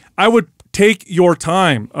 And I would take your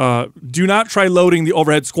time. Do not try loading the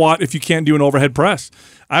overhead squat if you can't do an overhead press.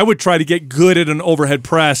 I would try to get good at an overhead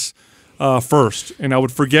press first, and I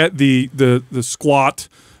would forget the squat,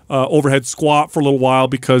 overhead squat for a little while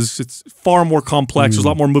because it's far more complex. There's a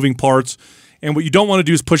lot more moving parts. And what you don't want to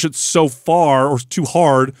do is push it so far or too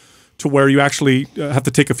hard to where you actually have to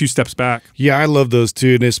take a few steps back. Yeah, I love those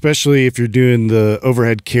too, and especially if you're doing the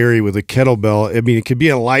overhead carry with a kettlebell. I mean, it could be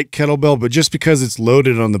a light kettlebell, but just because it's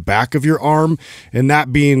loaded on the back of your arm, and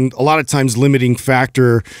that being a lot of times limiting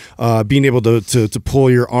factor, being able to pull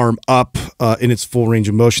your arm up in its full range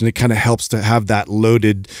of motion, it kind of helps to have that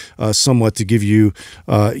loaded somewhat to give you,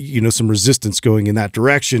 some resistance going in that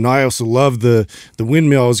direction. I also love the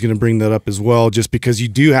windmill. I was going to bring that up as well, just because you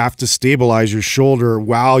do have to stabilize your shoulder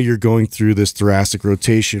while you're going through this thoracic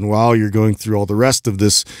rotation, while you're going through all the rest of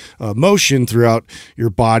this motion throughout your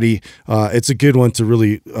body. It's a good one to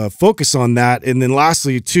really focus on that. And then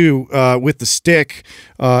lastly, too, with the stick,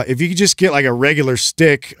 if you could just get like a regular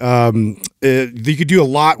stick, you could do a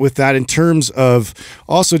lot with that in terms of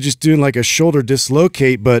also just doing like a shoulder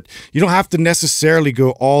dislocate, but you don't have to necessarily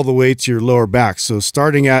go all the way to your lower back. So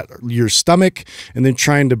starting at your stomach and then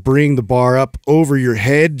trying to bring the bar up over your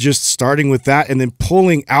head, just starting with that and then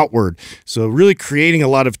pulling outward. So really creating a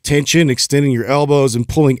lot of tension, extending your elbows and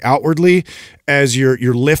pulling outwardly as you're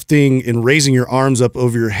lifting and raising your arms up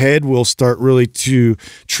over your head will start really to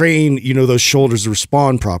train, those shoulders to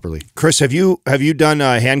respond properly. Chris, have you done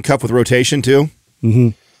a handcuff with rotation too?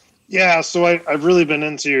 Yeah, so I've really been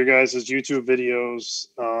into your guys' YouTube videos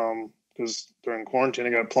because during quarantine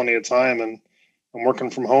I got plenty of time and I'm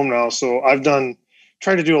working from home now. So I've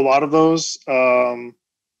tried to do a lot of those.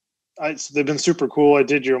 They've been super cool. I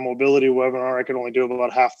did your mobility webinar. I could only do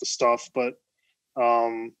about half the stuff, but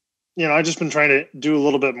I've just been trying to do a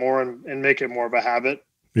little bit more and make it more of a habit.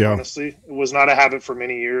 Yeah. Honestly, it was not a habit for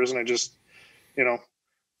many years. And I just,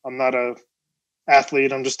 I'm not a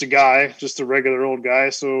athlete. I'm just a guy, just a regular old guy.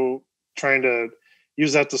 So trying to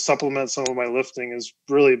use that to supplement some of my lifting has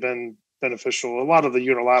really been beneficial. A lot of the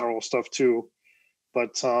unilateral stuff too.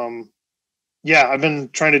 But I've been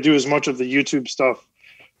trying to do as much of the YouTube stuff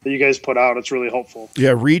that you guys put out. It's really helpful.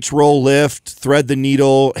 Yeah, reach, roll, lift, thread the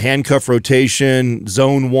needle, handcuff rotation,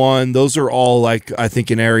 zone 1. Those are all I think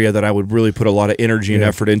an area that I would really put a lot of energy and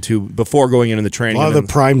effort into before going into the training. A lot of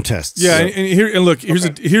the prime tests. Yeah,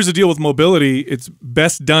 here's the deal with mobility. It's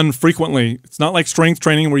best done frequently. It's not like strength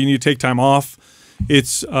training where you need to take time off.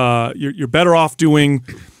 It's you're better off doing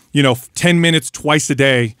 10 minutes twice a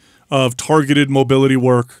day of targeted mobility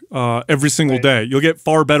work every single day. You'll get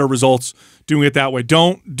far better results doing it that way.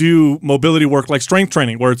 Don't do mobility work like strength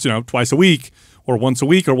training where it's twice a week or once a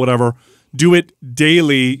week or whatever. Do it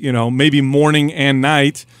daily, maybe morning and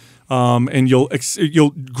night, and you'll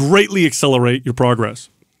greatly accelerate your progress.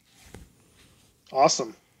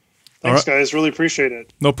 Awesome. Thanks, guys. Really appreciate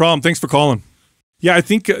it. No problem. Thanks for calling. Yeah, I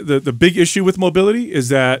think the big issue with mobility is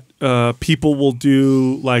that people will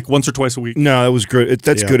do like once or twice a week. No, that was good.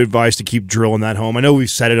 That's good advice to keep drilling that home. I know we've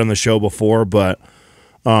said it on the show before, but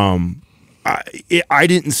I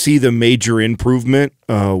didn't see the major improvement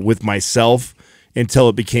with myself until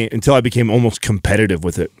I became almost competitive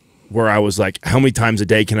with it, where I was like, how many times a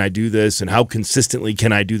day can I do this, and how consistently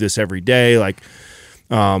can I do this every day? Like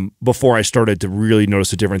before I started to really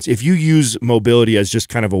notice a difference. If you use mobility as just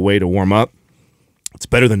kind of a way to warm up, it's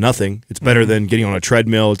better than nothing. It's better than getting on a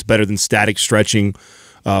treadmill. It's better than static stretching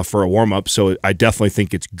for a warm-up. So I definitely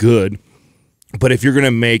think it's good. But if you're going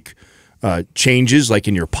to make changes like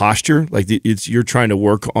in your posture, like you're trying to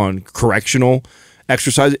work on correctional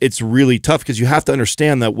exercise, it's really tough because you have to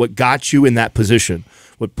understand that what got you in that position,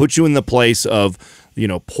 what put you in the place of, you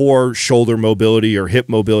know, poor shoulder mobility or hip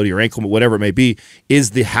mobility or ankle, whatever it may be,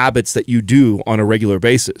 is the habits that you do on a regular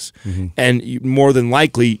basis. And more than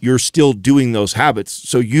likely, you're still doing those habits.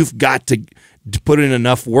 So you've got to put in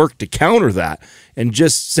enough work to counter that. And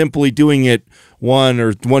just simply doing it 1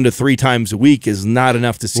 to 3 times a week is not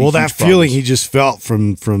enough to see. Well, that feeling he just felt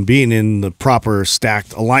from being in the proper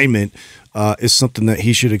stacked alignment is something that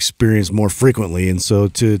he should experience more frequently. And so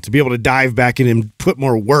to be able to dive back in and put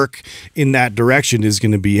more work in that direction is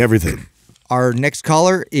going to be everything. Our next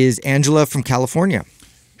caller is Angela from California.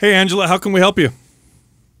 Hey, Angela, how can we help you?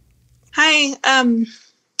 Hi.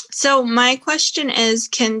 So my question is,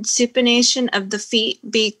 can supination of the feet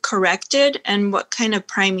be corrected, and what kind of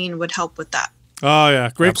priming would help with that? Oh, yeah.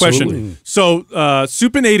 Great question. So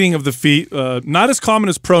supinating of the feet, not as common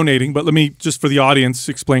as pronating, but let me, just for the audience,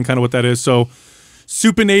 explain kind of what that is. So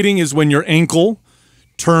supinating is when your ankle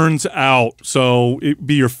turns out. So it'd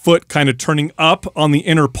be your foot kind of turning up on the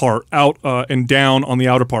inner part, out and down on the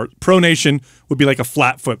outer part. Pronation would be like a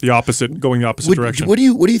flat foot, the opposite, going the opposite direction. What do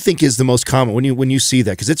you think is the most common when you see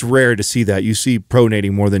that? Because it's rare to see that. You see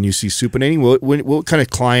pronating more than you see supinating. What kind of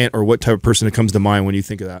client or what type of person comes to mind when you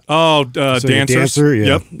think of that? Oh, So dancers. dancer, yeah.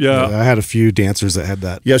 Yep, yeah. I had a few dancers that had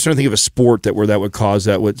that. Yeah, I was trying to think of a sport that would cause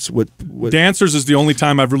that. What Dancers is the only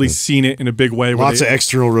time I've really seen it in a big way. Lots of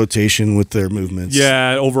external rotation with their movements.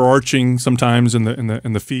 Yeah, overarching sometimes in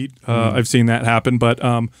the feet. I've seen that happen. But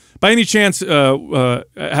by any chance,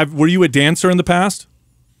 were you a dancer in the past?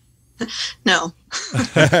 No.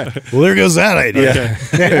 Well, there goes that idea.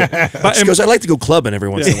 Okay. She goes, I like to go clubbing every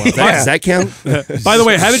once in a while. Does that count? By the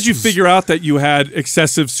way, how did you figure out that you had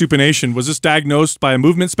excessive supination? Was this diagnosed by a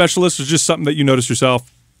movement specialist, or just something that you noticed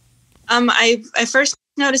yourself? I first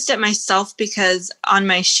noticed it myself because on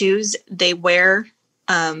my shoes they wear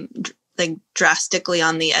like drastically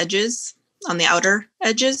on the edges, on the outer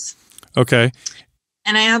edges. Okay.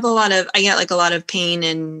 And I get like a lot of pain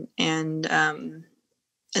and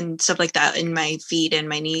stuff like that in my feet and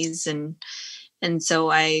my knees, and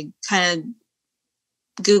so I kind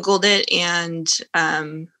of Googled it, and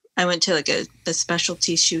I went to like a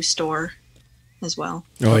specialty shoe store as well.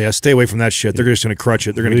 Oh yeah, stay away from that shit. They're just going to crutch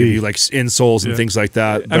it. They're going to give you like insoles and things like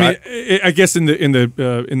that. I mean, I guess in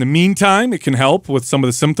the meantime, it can help with some of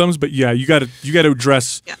the symptoms, but yeah, you got to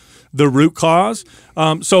address the root cause.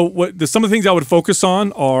 So some of the things I would focus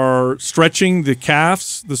on are stretching the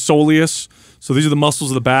calves, the soleus. So these are the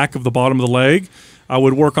muscles of the back of the bottom of the leg. I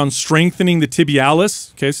would work on strengthening the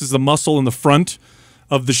tibialis. Okay, this is the muscle in the front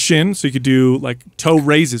of the shin. So you could do like toe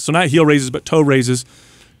raises. So not heel raises, but toe raises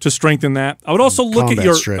to strengthen that. I would also look at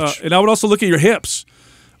your and I would also look at your hips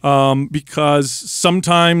because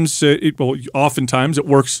sometimes, oftentimes it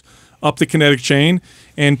works up the kinetic chain,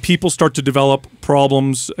 and people start to develop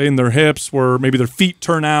problems in their hips where maybe their feet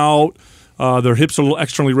turn out, their hips are a little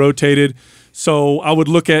externally rotated. So I would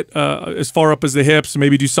look at as far up as the hips,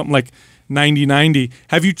 maybe do something like 90-90.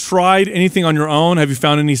 Have you tried anything on your own? Have you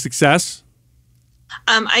found any success?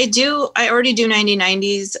 I already do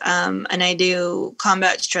 90-90s, and I do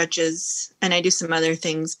combat stretches, and I do some other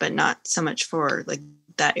things, but not so much for like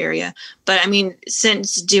that area. But I mean,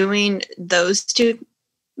 since doing those two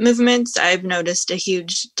movements, I've noticed a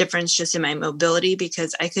huge difference just in my mobility,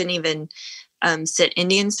 because I couldn't even sit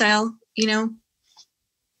Indian style,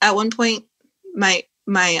 at one point. My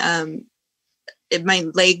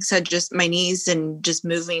legs had just, my knees and just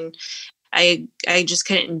moving, I just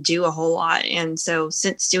couldn't do a whole lot. And so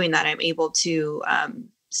since doing that, I'm able to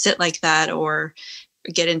sit like that or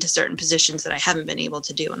get into certain positions that I haven't been able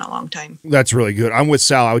to do in a long time. That's really good. I'm with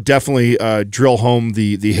Sal. I would definitely drill home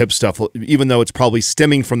the hip stuff. Even though it's probably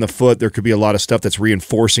stemming from the foot, there could be a lot of stuff that's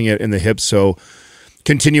reinforcing it in the hips. So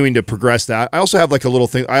continuing to progress that. I also have like a little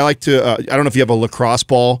thing. I like to, I don't know if you have a lacrosse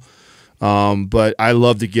ball, but I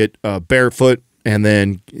love to get barefoot and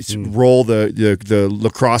then roll the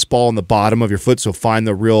lacrosse ball on the bottom of your foot. So find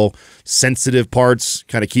the real sensitive parts,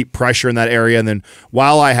 kind of keep pressure in that area. And then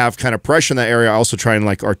while I have kind of pressure in that area, I also try and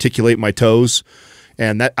like articulate my toes.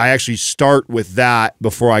 And that I actually start with that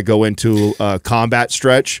before I go into a combat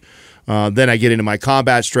stretch. Then I get into my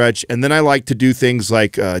combat stretch. And then I like to do things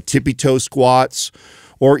like tippy toe squats,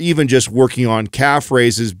 or even just working on calf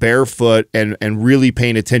raises barefoot and really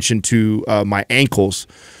paying attention to my ankles.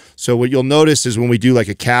 So what you'll notice is when we do like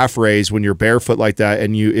a calf raise, when you're barefoot like that,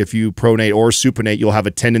 and if you pronate or supinate, you'll have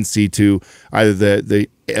a tendency to either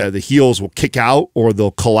the heels will kick out or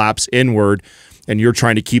they'll collapse inward, and you're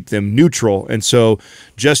trying to keep them neutral. And so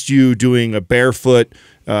just you doing a barefoot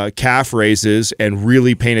calf raises and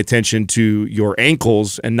really paying attention to your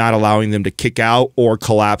ankles and not allowing them to kick out or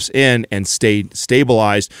collapse in and stay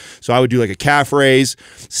stabilized. So I would do like a calf raise,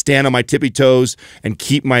 stand on my tippy toes and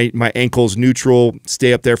keep my ankles neutral,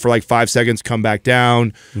 stay up there for like 5 seconds, come back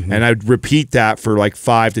down. And I'd repeat that for like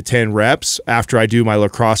 5 to 10 reps after I do my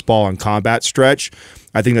lacrosse ball and combat stretch.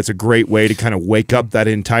 I think that's a great way to kind of wake up that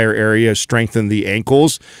entire area, strengthen the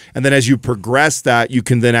ankles. And then as you progress that, you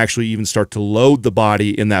can then actually even start to load the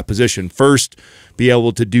body in that position. First, be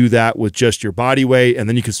able to do that with just your body weight, and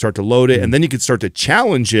then you can start to load it, and then you can start to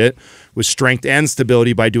challenge it with strength and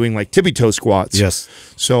stability by doing like tippy toe squats. Yes.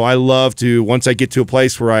 So I love to, once I get to a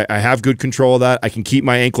place where I have good control of that, I can keep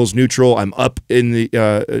my ankles neutral, I'm up in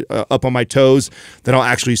the up on my toes, then I'll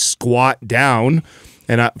actually squat down.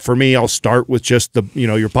 And for me, I'll start with just the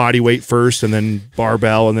your body weight first, and then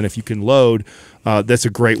barbell, and then if you can load, that's a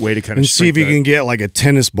great way to kind of and see if you can get like a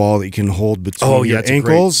tennis ball that you can hold between your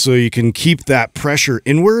ankles, so you can keep that pressure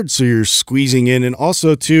inward, so you're squeezing in. And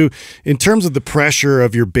also too, in terms of the pressure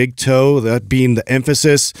of your big toe, that being the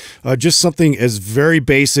emphasis, just something as very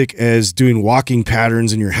basic as doing walking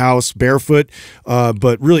patterns in your house barefoot,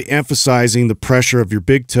 but really emphasizing the pressure of your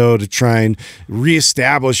big toe to try and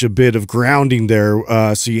reestablish a bit of grounding there,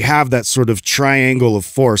 so you have that sort of triangle of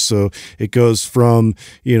force. So it goes from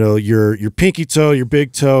your pinky toe, your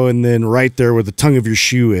big toe, and then right there where the tongue of your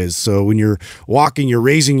shoe is. So when you're walking, you're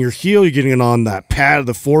raising your heel, you're getting it on that pad of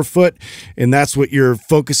the forefoot, and that's what you're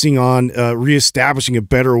focusing on, reestablishing a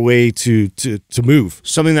better way to move.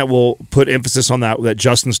 Something that will put emphasis on that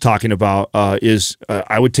Justin's talking about is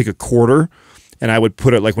I would take a quarter, and I would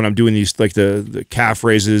put it like when I'm doing these, like the calf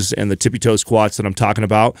raises and the tippy toe squats that I'm talking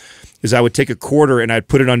about, is I would take a quarter and I'd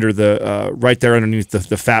put it under the right there underneath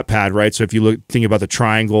the fat pad, right? So if you think about the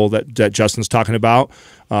triangle that Justin's talking about,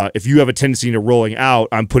 if you have a tendency to rolling out,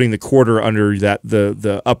 I'm putting the quarter under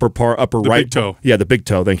the upper right big toe. Yeah, the big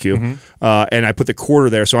toe. Thank you. And I put the quarter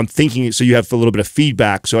there, so I'm thinking. So you have a little bit of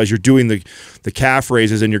feedback. So as you're doing the calf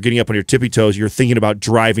raises and you're getting up on your tippy toes, you're thinking about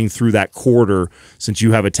driving through that quarter. Since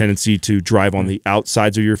you have a tendency to drive on the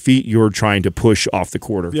outsides of your feet, you're trying to push off the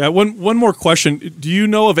quarter. Yeah. One more question. Do you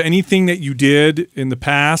know of anything that you did in the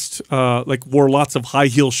past, like wore lots of high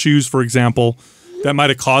heel shoes, for example, that might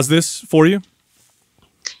have caused this for you?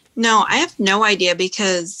 No, I have no idea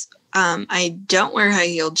because I don't wear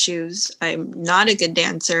high-heeled shoes. I'm not a good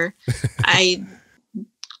dancer. I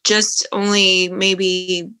just only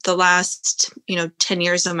maybe the last 10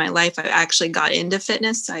 years of my life I actually got into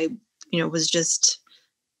fitness. I was just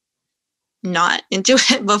not into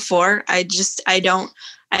it before. I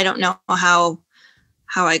don't know how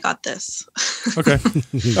I got this. Okay.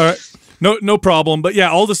 All right. No problem. But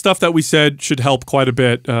yeah, all the stuff that we said should help quite a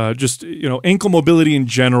bit. Just, ankle mobility in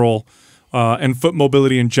general and foot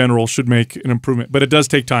mobility in general should make an improvement. But it does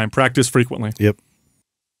take time. Practice frequently. Yep.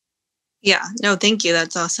 Yeah. No, thank you.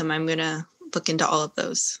 That's awesome. I'm going to look into all of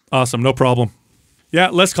those. Awesome. No problem. Yeah,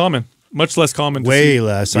 less common. Much less common. Way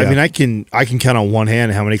less. Yeah. I mean, I can count on one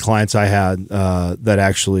hand how many clients I had that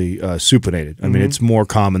actually supinated. I mean, it's more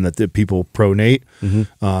common that people pronate,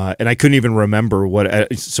 and I couldn't even remember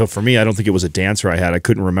what. So for me, I don't think it was a dancer I had. I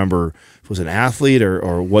couldn't remember if it was an athlete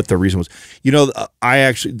or what the reason was. I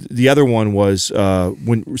actually the other one was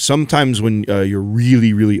sometimes when you're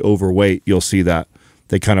really, really overweight, you'll see that.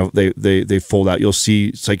 They kind of they fold out. You'll see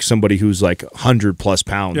it's like somebody who's like 100+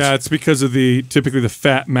 pounds. Yeah, it's because of typically the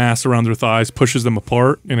fat mass around their thighs pushes them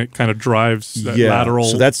apart, and it kind of drives that lateral.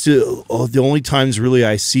 So that's the only times really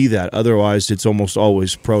I see that. Otherwise, it's almost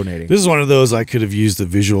always pronating. This is one of those I could have used the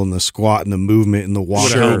visual and the squat and the movement and the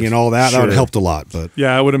walking and all that. That would have helped a lot. But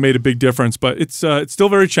yeah, it would have made a big difference. But it's still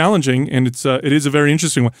very challenging, and it is a very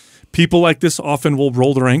interesting one. People like this often will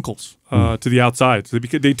roll their ankles to the outside. So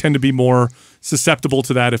they tend to be more susceptible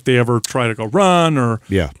to that if they ever try to go run or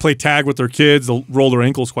play tag with their kids. They'll roll their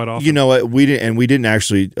ankles quite often. You know what? We didn't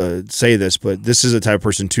actually say this, but this is the type of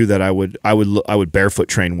person too that I would barefoot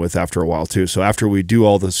train with after a while too. So after we do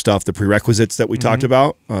all the stuff, the prerequisites that we talked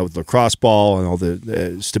about with the lacrosse ball and all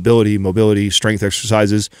the stability, mobility, strength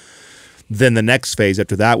exercises. Then the next phase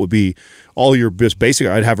after that would be all your basic.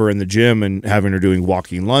 I'd have her in the gym and having her doing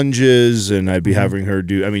walking lunges, and I'd be having her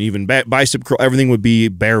do. I mean, even bicep curl. Everything would be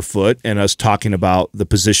barefoot, and us talking about the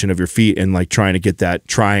position of your feet and like trying to get that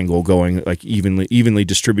triangle going, like evenly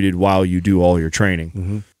distributed while you do all your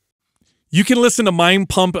training. You can listen to Mind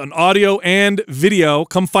Pump on audio and video.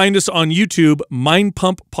 Come find us on YouTube, Mind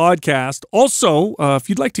Pump Podcast. Also, if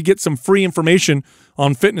you'd like to get some free information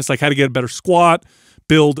on fitness, like how to get a better squat,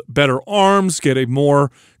 build better arms, get a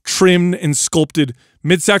more trimmed and sculpted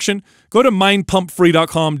midsection, go to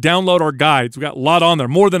mindpumpfree.com, download our guides. We got a lot on there,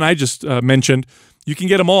 more than I just mentioned. You can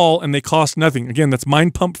get them all, and they cost nothing. Again, that's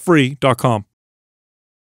mindpumpfree.com.